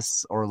watching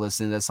this or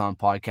listening to this on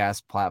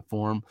podcast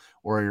platform,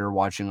 or you're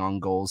watching on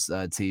Goals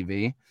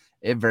TV,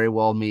 it very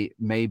well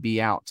may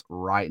be out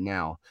right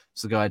now.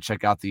 So go ahead,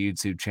 check out the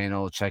YouTube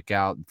channel, check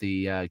out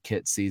the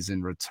Kit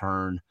season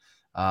return.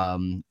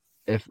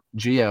 If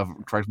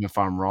Gio, correct me if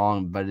I'm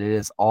wrong, but it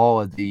is all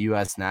of the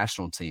U.S.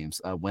 national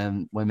teams,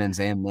 women's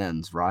and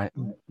men's, right?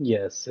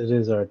 Yes, it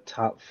is our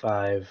top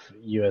 5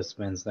 U.S.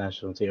 men's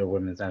national team or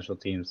women's national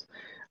teams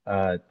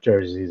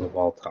jerseys of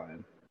all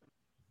time.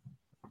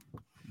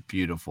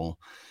 Beautiful.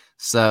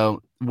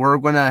 So we're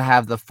going to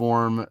have the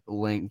form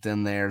linked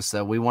in there.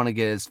 So we want to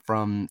get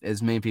from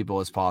as many people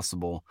as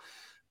possible.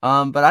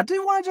 But I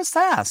do want to just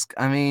ask.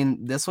 I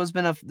mean, this has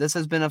been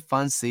a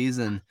fun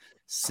season.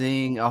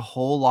 Seeing a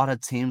whole lot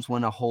of teams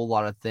win a whole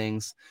lot of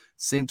things.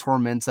 Seeing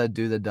Tormenta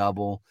do the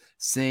double.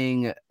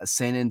 Seeing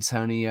San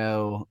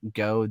Antonio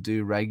go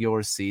do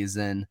regular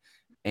season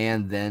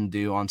and then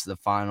do onto the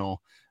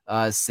final.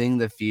 Seeing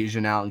the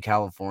Fusion out in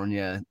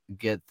California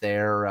get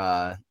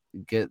the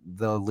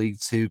League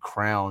Two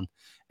crown,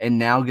 and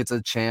now gets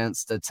a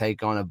chance to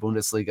take on a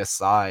Bundesliga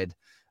side.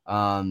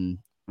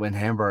 When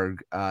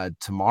Hamburg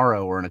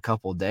tomorrow or in a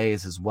couple of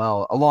days as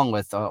well, along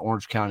with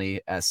Orange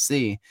County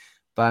SC.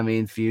 But I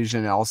mean,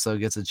 Fusion also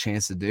gets a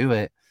chance to do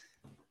it.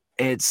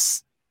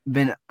 It's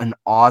been an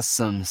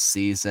awesome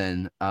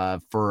season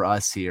for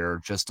us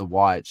here just to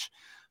watch.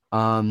 So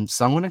I'm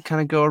going to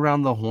kind of go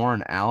around the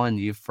horn. Alan,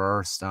 you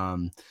first.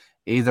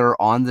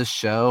 Either on the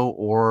show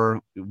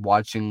or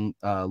watching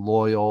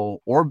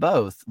Loyal or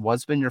both.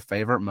 What's been your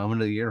favorite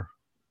moment of the year?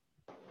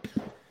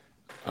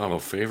 Oh,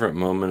 favorite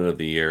moment of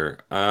the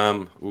year.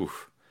 I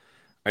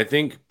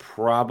think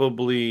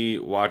probably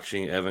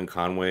watching Evan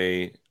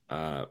Conway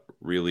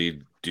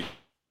really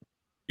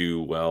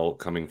do well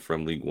coming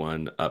from League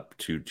One up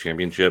to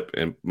Championship,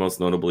 and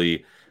most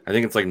notably, I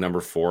think it's like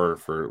number 4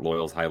 for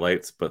Loyal's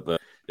highlights. But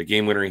the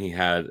game winner he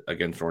had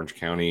against Orange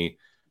County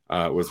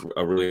was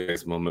a really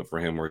nice moment for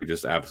him, where he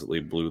just absolutely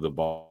blew the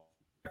ball.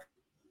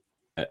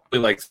 I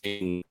really like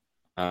seeing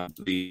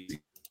these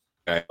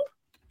guys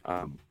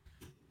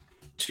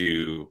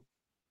to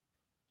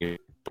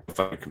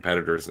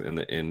competitors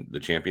in the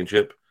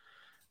championship.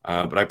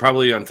 But I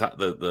probably on top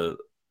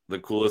the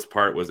coolest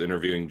part was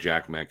interviewing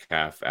Jack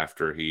Metcalf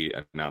after he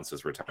announced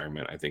his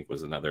retirement. I think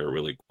was another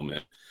really cool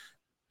moment.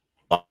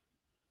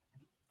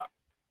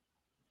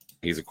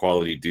 He's a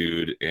quality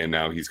dude, and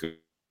now he's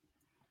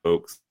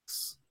folks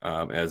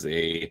as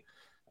a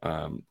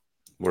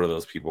what are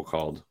those people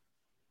called?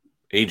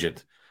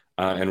 Agent,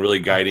 and really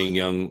guiding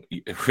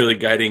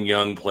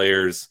young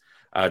players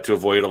to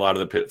avoid a lot of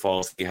the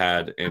pitfalls he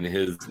had, and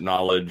his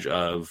knowledge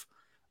of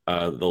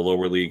the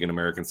lower league in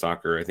American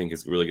soccer, I think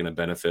is really going to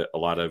benefit a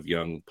lot of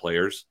young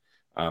players.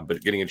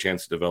 But getting a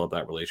chance to develop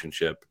that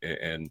relationship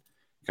and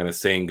kind of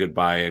saying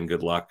goodbye and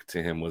good luck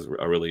to him was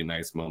a really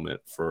nice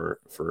moment for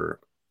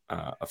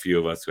a few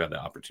of us who had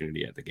the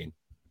opportunity at the game.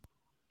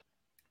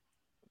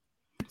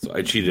 So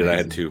I cheated. Amazing. I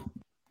had 2.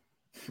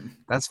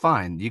 That's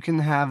fine. You can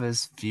have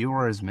as few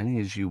or as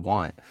many as you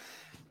want.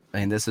 I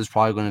mean, this is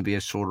probably going to be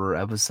a shorter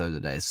episode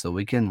today, so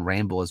we can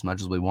ramble as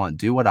much as we want.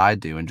 Do what I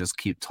do and just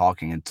keep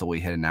talking until we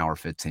hit an hour,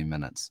 15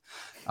 minutes.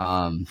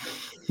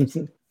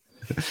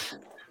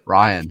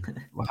 Ryan,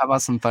 how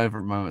about some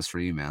favorite moments for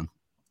you, man?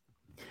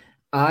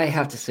 I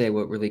have to say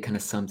what really kind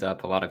of sums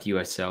up a lot of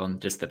USL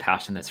and just the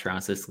passion that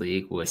surrounds this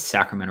league was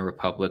Sacramento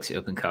Republic's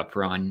Open Cup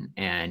run.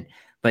 And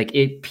like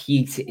it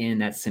peaked in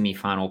that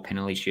semifinal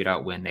penalty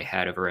shootout win they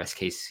had over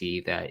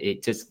SKC, that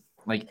it just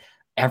like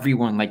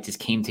everyone like just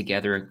came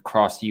together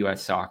across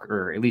US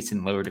soccer, or at least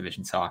in lower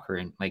division soccer,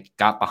 and like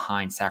got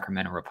behind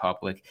Sacramento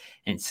Republic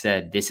and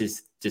said, this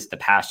is just the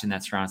passion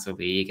that surrounds the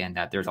league, and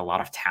that there's a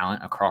lot of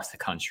talent across the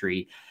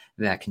country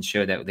that can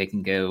show that they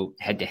can go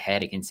head to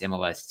head against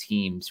MLS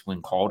teams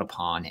when called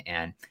upon.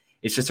 And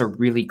it's just a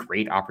really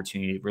great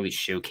opportunity to really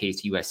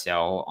showcase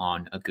USL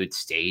on a good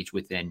stage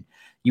within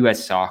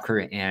US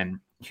soccer. And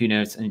who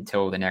knows,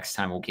 until the next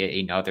time we'll get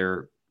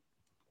another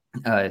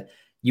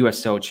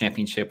USL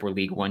Championship or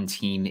League One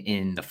team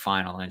in the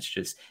final. And it's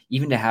just,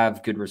 even to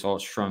have good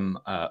results from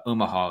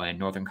Omaha and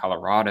Northern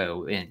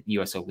Colorado in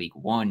USL League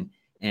One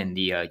and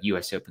the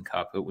US Open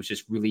Cup, it was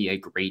just really a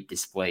great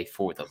display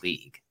for the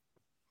league.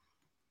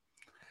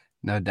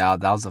 No doubt.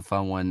 That was a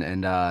fun one.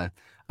 And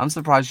I'm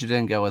surprised you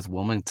didn't go with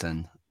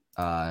Wilmington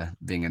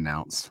being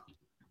announced.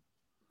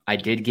 I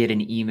did get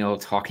an email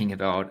talking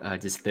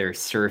about just their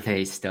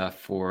survey stuff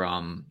for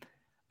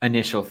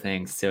initial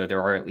things. So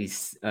there are at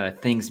least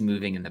things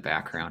moving in the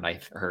background,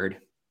 I've heard.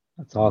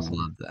 That's awesome.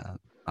 Love that.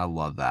 I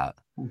love that.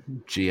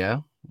 Mhm.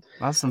 Gio,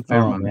 I have some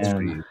favorite Oh moments for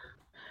man, you.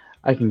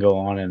 I can go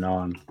on and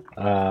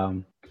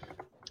on.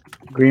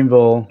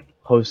 Greenville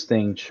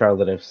hosting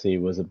Charlotte FC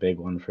was a big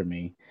one for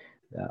me.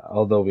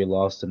 Although we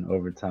lost in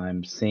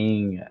overtime,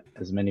 seeing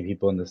as many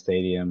people in the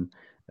stadium,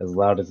 as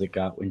loud as it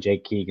got when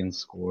Jake Keegan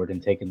scored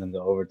and taking them to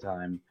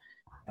overtime,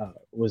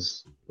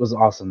 was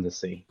awesome to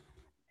see.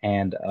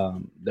 And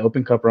the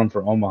Open Cup run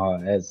for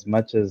Omaha, as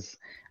much as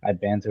I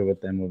banter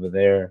with them over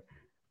there,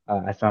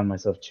 I found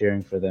myself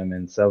cheering for them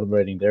and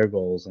celebrating their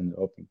goals in the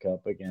Open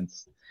Cup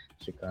against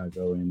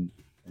Chicago, and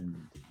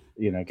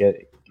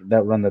get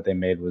that run that they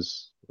made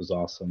was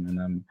awesome,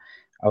 and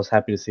I was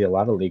happy to see a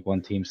lot of League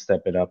One teams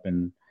step it up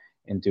and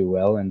do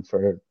well, and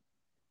for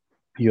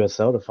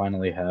USL to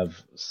finally have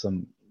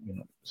some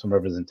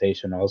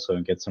representation also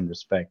and get some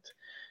respect.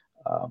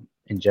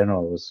 In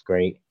general, it was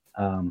great.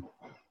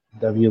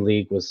 W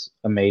League was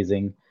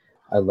amazing.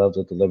 I loved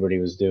what the Liberty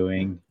was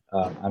doing.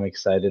 I'm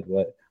excited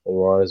what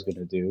Aurora is going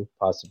to do,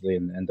 possibly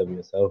in the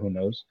NWSL. Who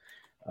knows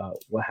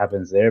what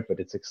happens there? But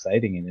it's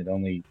exciting, and it's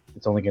only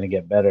going to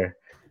get better.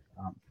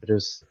 But it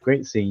was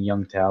great seeing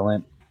young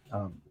talent.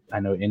 I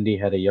know Indy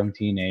had a young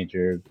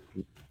teenager.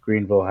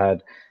 Greenville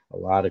had a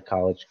lot of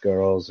college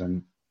girls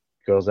and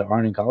girls that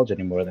aren't in college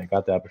anymore that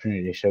got the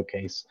opportunity to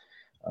showcase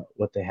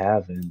what they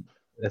have, and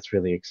that's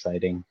really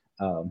exciting.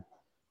 And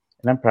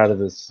I'm proud of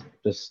this,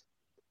 just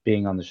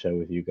being on the show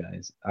with you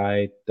guys.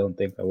 I don't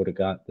think I would have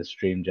got this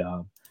dream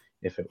job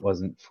if it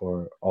wasn't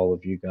for all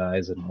of you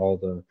guys and all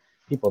the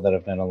people that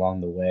have been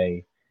along the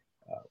way.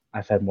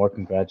 I've had more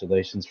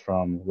congratulations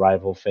from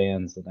rival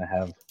fans than I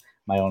have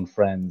my own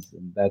friends,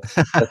 and that's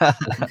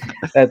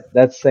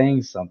that's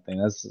saying something.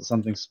 That's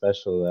something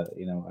special that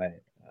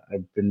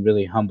I've been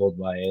really humbled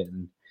by it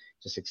and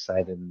just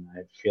excited, and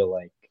I feel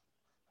like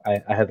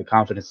I had the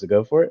confidence to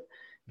go for it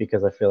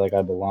because I feel like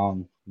I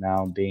belong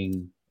now,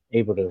 being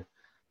able to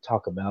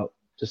talk about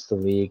just the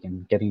league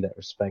and getting that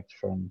respect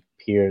from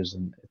peers,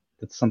 and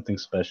it's something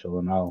special.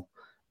 And I'm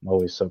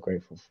always so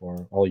grateful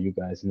for all you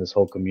guys and this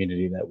whole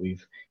community that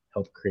we've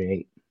helped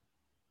create.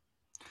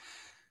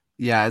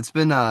 Yeah, it's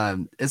been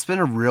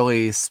a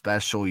really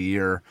special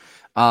year.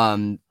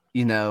 Kind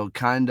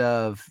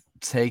of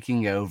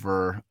taking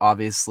over.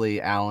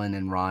 Obviously, Alan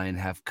and Ryan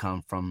have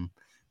come from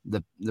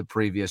the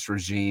previous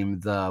regime,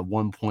 the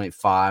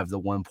 1.5, the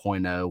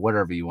 1.0,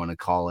 whatever you want to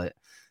call it.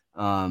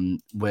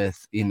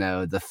 With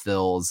the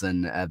Phils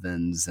and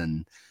Evans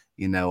and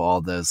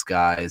all those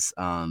guys.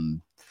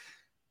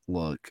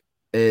 Look,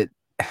 it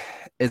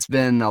it's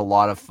been a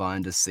lot of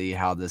fun to see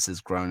how this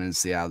has grown and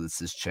see how this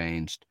has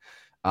changed.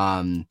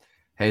 Um,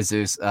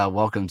 Jesus,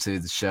 welcome to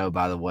the show,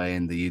 by the way,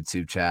 in the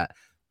YouTube chat.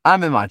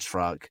 I'm in my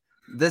truck.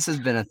 This has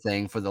been a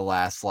thing for the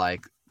last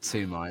like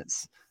 2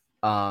 months,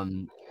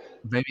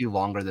 maybe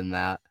longer than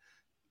that.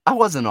 I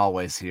wasn't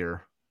always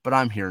here, but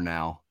I'm here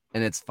now,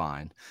 and it's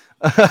fine.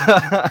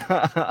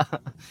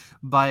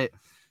 But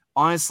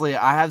honestly,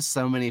 I have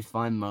so many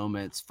fun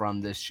moments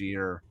from this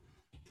year,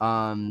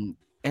 and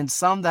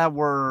some that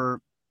were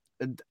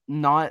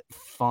not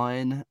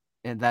fun,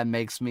 and that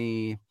makes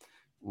me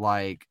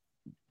like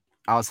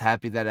I was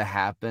happy that it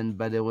happened,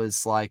 but it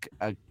was like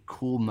a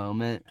cool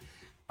moment.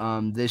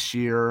 This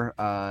year,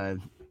 the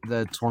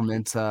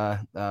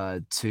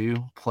Tormenta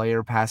 2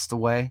 player passed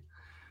away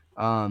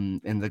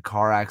in the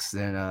car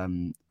accident.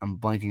 I'm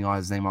blanking on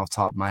his name off the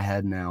top of my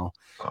head now.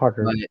 But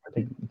Carter, I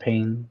think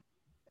Payne.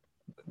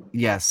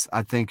 yes,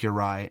 I think you're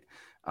right.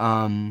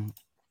 Um,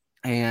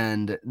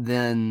 and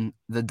then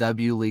the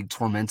W League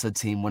Tormenta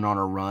team went on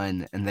a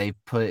run and they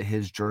put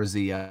his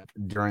jersey up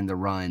during the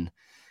run.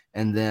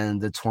 And then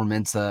the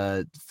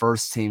Tormenta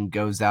first team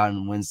goes out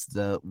and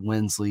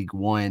wins League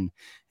One,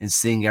 and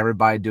seeing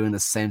everybody doing the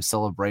same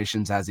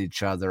celebrations as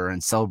each other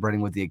and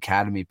celebrating with the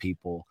academy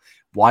people,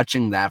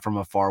 watching that from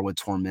afar with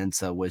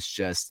Tormenta was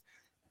just,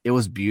 it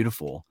was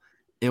beautiful.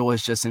 It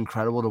was just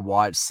incredible to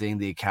watch, seeing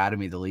the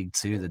academy, the League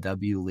Two, the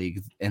W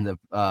League, and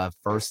the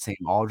first team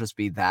all just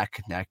be that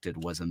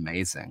connected was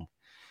amazing.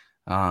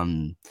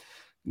 Um,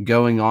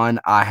 Going on,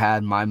 I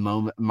had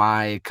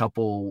my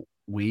couple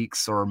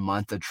weeks or a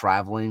month of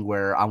traveling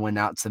where I went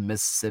out to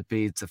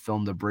Mississippi to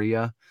film the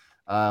Bria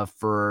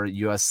for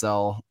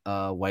USL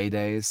away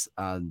days,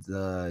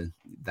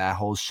 that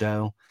whole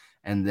show,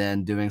 and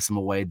then doing some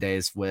away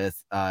days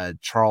with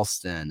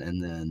Charleston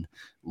and then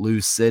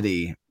Lou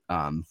City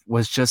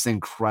was just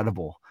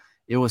incredible.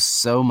 It was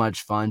so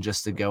much fun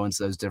just to go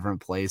into those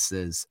different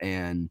places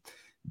and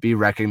be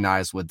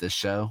recognized with this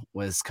show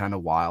was kind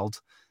of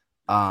wild.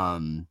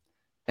 Um,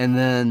 and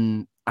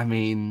then, I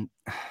mean,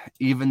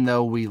 even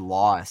though we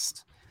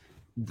lost,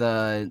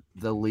 the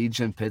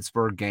Legion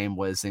Pittsburgh game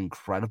was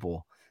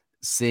incredible.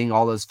 Seeing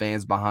all those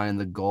fans behind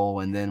the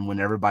goal, and then when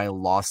everybody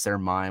lost their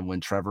mind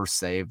when Trevor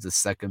saved the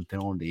second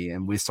penalty,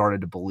 and we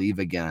started to believe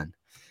again,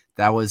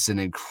 that was an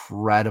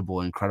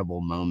incredible,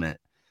 incredible moment.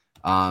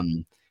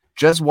 Um,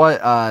 just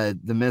what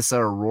the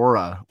Minnesota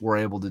Aurora were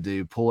able to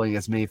do, pulling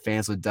as many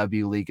fans with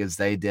W League as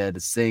they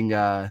did, seeing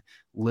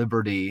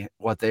Liberty,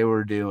 what they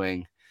were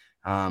doing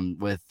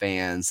with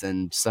fans,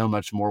 and so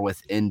much more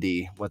with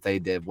Indy, what they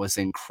did was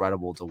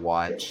incredible to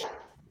watch.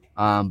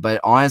 But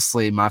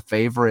honestly, my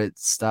favorite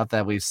stuff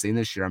that we've seen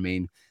this year, I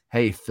mean,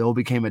 hey, Phil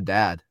became a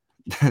dad.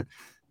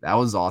 That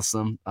was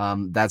awesome.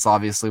 That's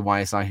obviously why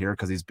he's not here,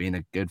 because he's being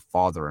a good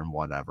father and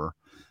whatever.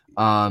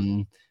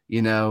 John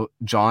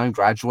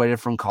graduated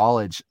from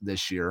college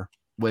this year,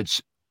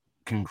 which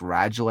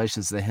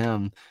congratulations to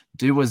him.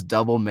 Dude was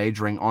double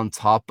majoring on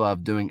top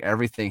of doing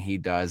everything he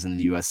does in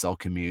the USL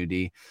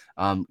community.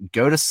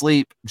 Go to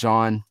sleep,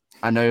 John.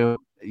 I know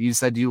you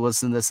said you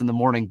listen to this in the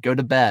morning. Go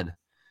to bed.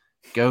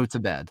 Go to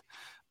bed.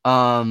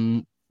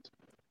 I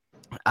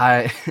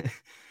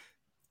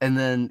and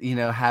then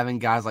having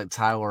guys like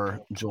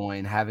Tyler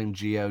join, having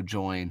Gio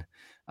join,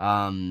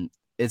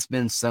 it's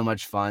been so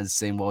much fun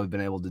seeing what we've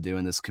been able to do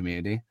in this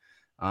community.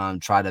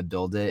 Try to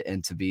build it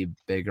and to be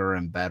bigger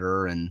and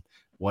better, and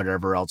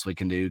whatever else we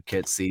can do.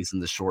 Kit season,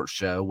 the short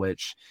show,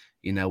 which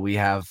we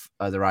have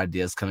other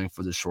ideas coming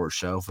for the short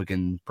show if we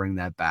can bring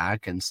that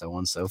back, and so on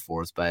and so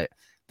forth. But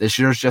this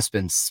year's just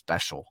been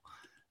special,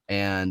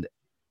 and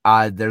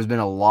there's been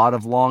a lot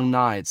of long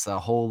nights, a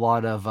whole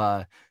lot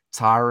of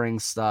tiring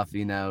stuff,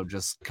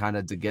 just kind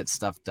of to get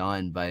stuff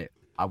done. But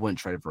I wouldn't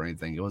trade it for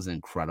anything. It was an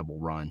incredible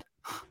run.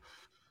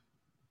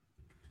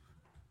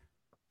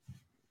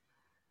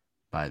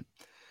 But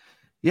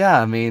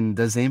yeah, I mean,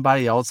 does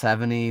anybody else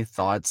have any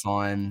thoughts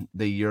on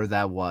the year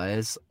that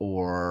was,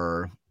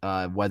 or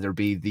whether it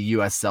be the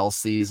USL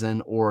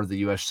season or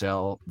the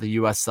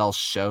USL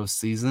show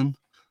season?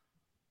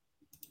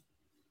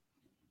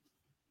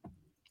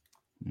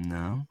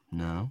 No.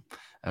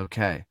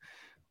 Okay.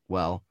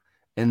 Well,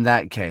 in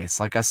that case,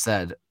 like I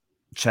said,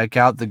 check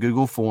out the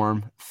Google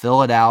form,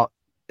 fill it out.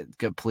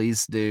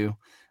 Please do.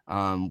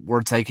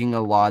 We're taking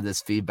a lot of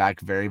this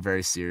feedback very,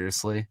 very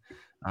seriously.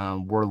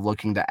 We're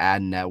looking to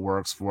add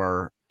networks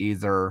for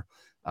either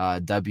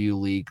W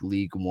League,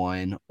 League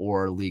One,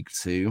 or League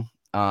Two.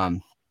 A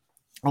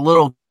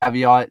little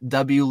caveat: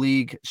 W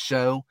League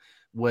show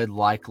would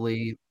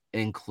likely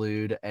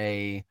include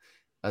a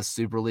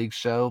Super League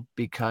show,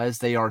 because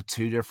they are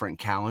two different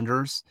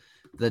calendars.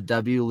 The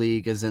W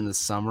League is in the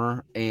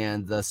summer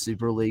and the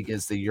Super League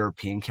is the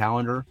European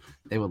calendar.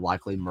 They would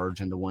likely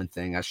merge into one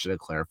thing. I should have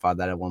clarified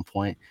that at one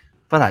point,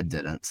 but I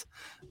didn't.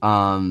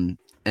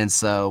 And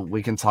so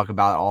we can talk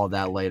about all of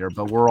that later,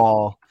 but we're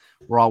all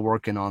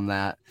working on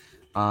that.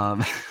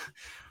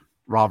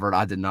 Robert,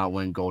 I did not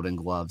win Golden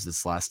Gloves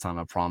this last time,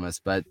 I promise,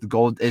 but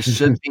it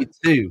should be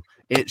 2.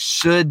 It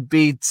should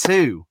be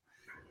 2.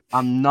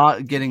 I'm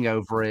not getting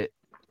over it.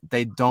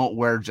 They don't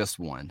wear just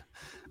one.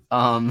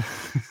 But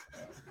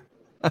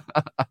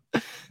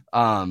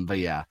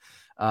yeah.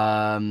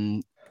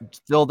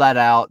 Fill that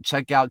out.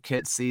 Check out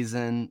Kit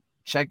Season.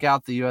 Check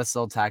out the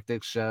USL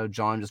Tactics show.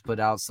 John just put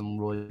out some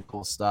really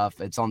cool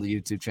stuff. It's on the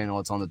YouTube channel.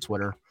 It's on the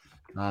Twitter.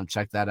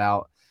 Check that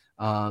out.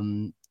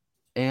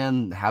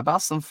 And how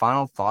about some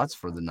final thoughts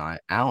for the night?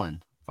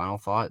 Alan, final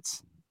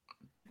thoughts?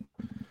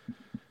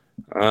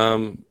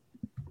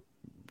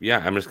 Yeah,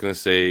 I'm just going to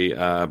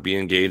say be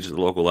engaged at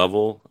the local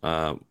level.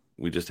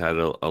 We just had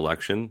an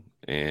election,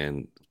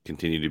 and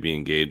continue to be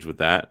engaged with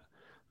that.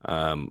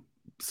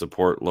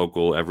 Support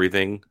local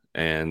everything,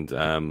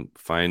 and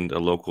find a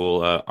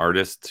local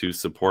artist to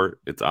support.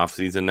 It's off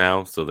season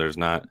now, so there's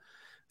not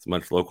as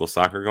much local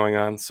soccer going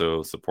on.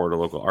 So support a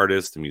local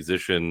artist, a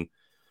musician,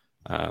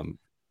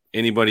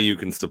 anybody you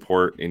can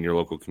support in your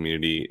local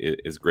community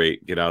is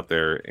great. Get out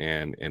there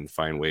and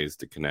find ways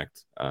to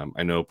connect.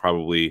 I know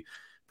probably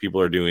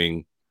people are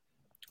doing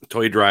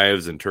toy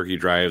drives and turkey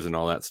drives and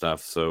all that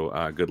stuff.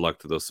 So good luck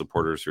to those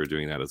supporters who are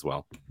doing that as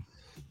well.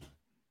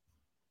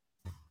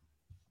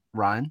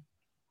 Ryan?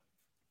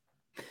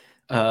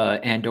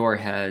 Andor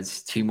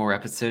has 2 more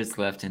episodes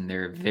left in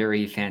their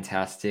very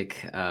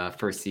fantastic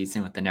first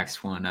season, with the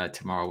next one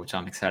tomorrow, which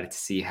I'm excited to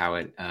see how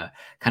it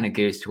kind of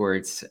goes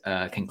towards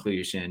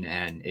conclusion,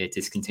 and it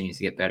just continues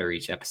to get better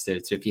each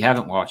episode. So if you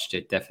haven't watched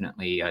it,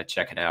 definitely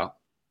check it out.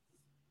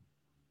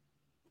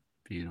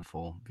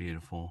 Beautiful.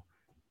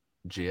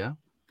 Gia?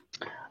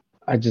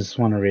 I just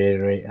want to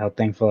reiterate how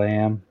thankful I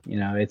am.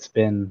 It's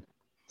been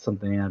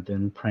something I've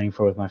been praying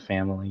for with my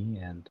family,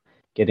 and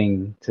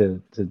getting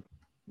to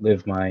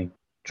live my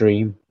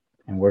dream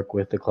and work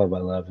with the club I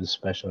love is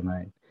special. And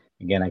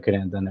I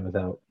couldn't have done it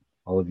without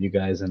all of you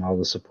guys, and all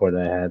the support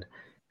I had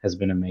has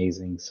been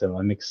amazing. So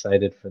I'm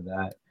excited for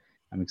that.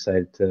 I'm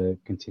excited to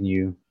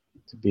continue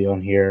to be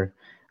on here,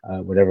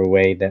 whatever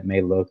way that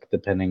may look,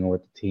 depending on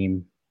what the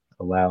team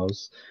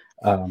allows.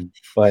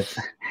 But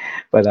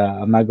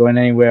I'm not going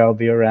anywhere. I'll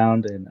be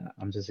around, and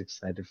I'm just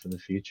excited for the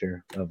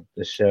future of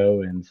the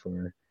show and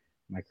for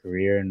my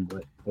career and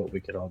what we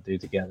could all do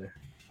together.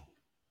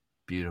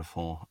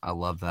 Beautiful. I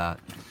love that.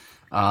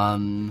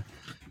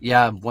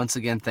 Yeah, once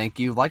again, thank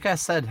you. Like I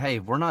said, hey,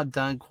 we're not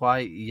done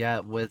quite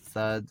yet with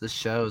the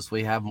shows.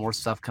 We have more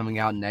stuff coming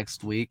out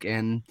next week,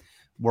 and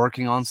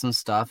working on some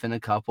stuff in a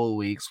couple of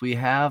weeks. We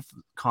have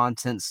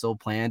content still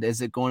planned.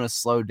 Is it going to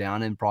slow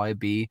down and probably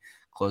be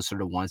closer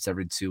to once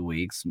every 2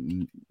 weeks?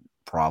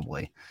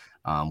 Probably.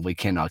 We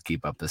cannot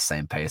keep up the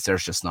same pace.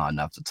 There's just not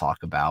enough to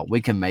talk about.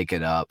 We can make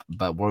it up,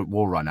 but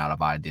we'll run out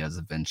of ideas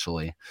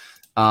eventually.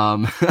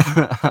 But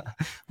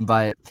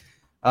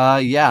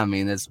yeah, I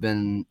mean, it's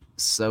been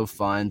so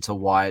fun to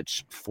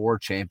watch 4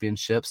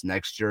 championships.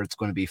 Next year, it's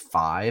going to be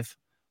 5.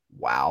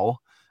 Wow.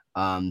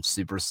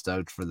 Super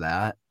stoked for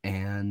that.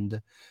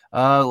 And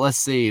let's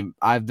see.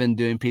 I've been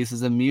doing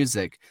pieces of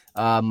music.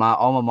 My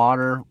alma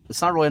mater,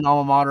 it's not really an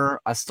alma mater.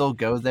 I still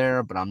go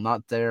there, but I'm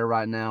not there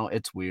right now.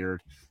 It's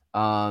weird.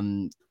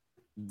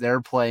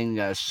 They're playing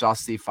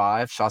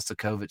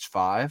Shostakovich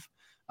 5.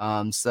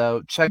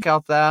 So check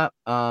out that.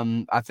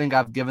 I think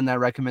I've given that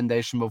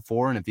recommendation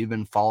before, and if you've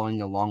been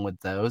following along with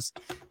those,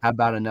 how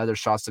about another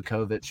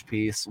Shostakovich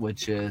piece,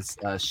 which is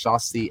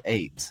Shosti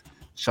 8,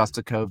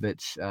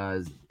 Shostakovich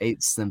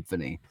 8th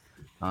Symphony.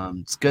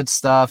 It's good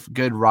stuff,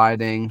 good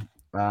writing,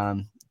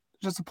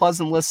 just a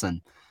pleasant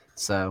listen.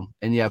 So,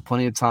 and you have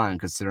plenty of time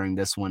considering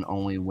this one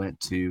only went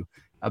to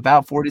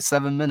about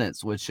 47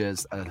 minutes, which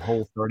is a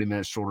whole 30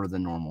 minutes shorter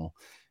than normal,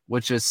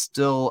 which is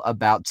still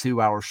about 2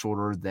 hours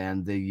shorter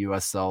than the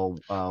USL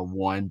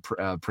 1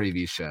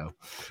 preview show.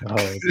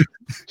 Oh,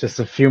 just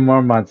a few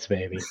more months,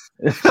 baby.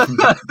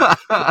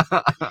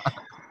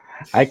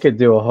 I could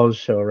do a whole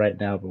show right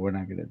now, but we're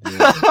not going to do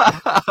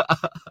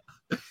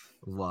it.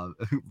 Love.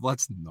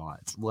 Let's not.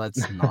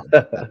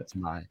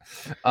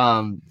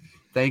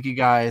 Thank you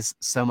guys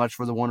so much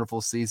for the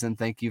wonderful season.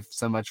 Thank you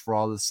so much for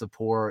all the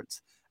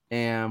support.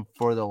 And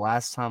for the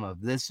last time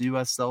of this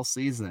USL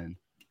season,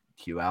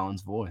 cue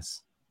Alan's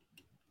voice.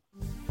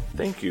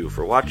 Thank you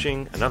for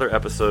watching another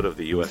episode of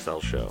the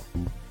USL Show.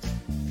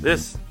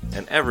 This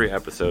and every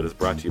episode is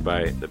brought to you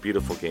by the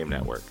Beautiful Game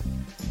Network.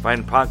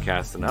 Find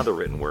podcasts and other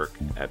written work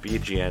at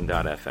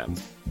bgn.fm.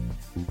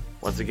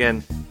 Once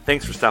again,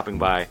 thanks for stopping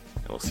by,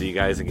 and we'll see you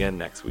guys again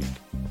next week.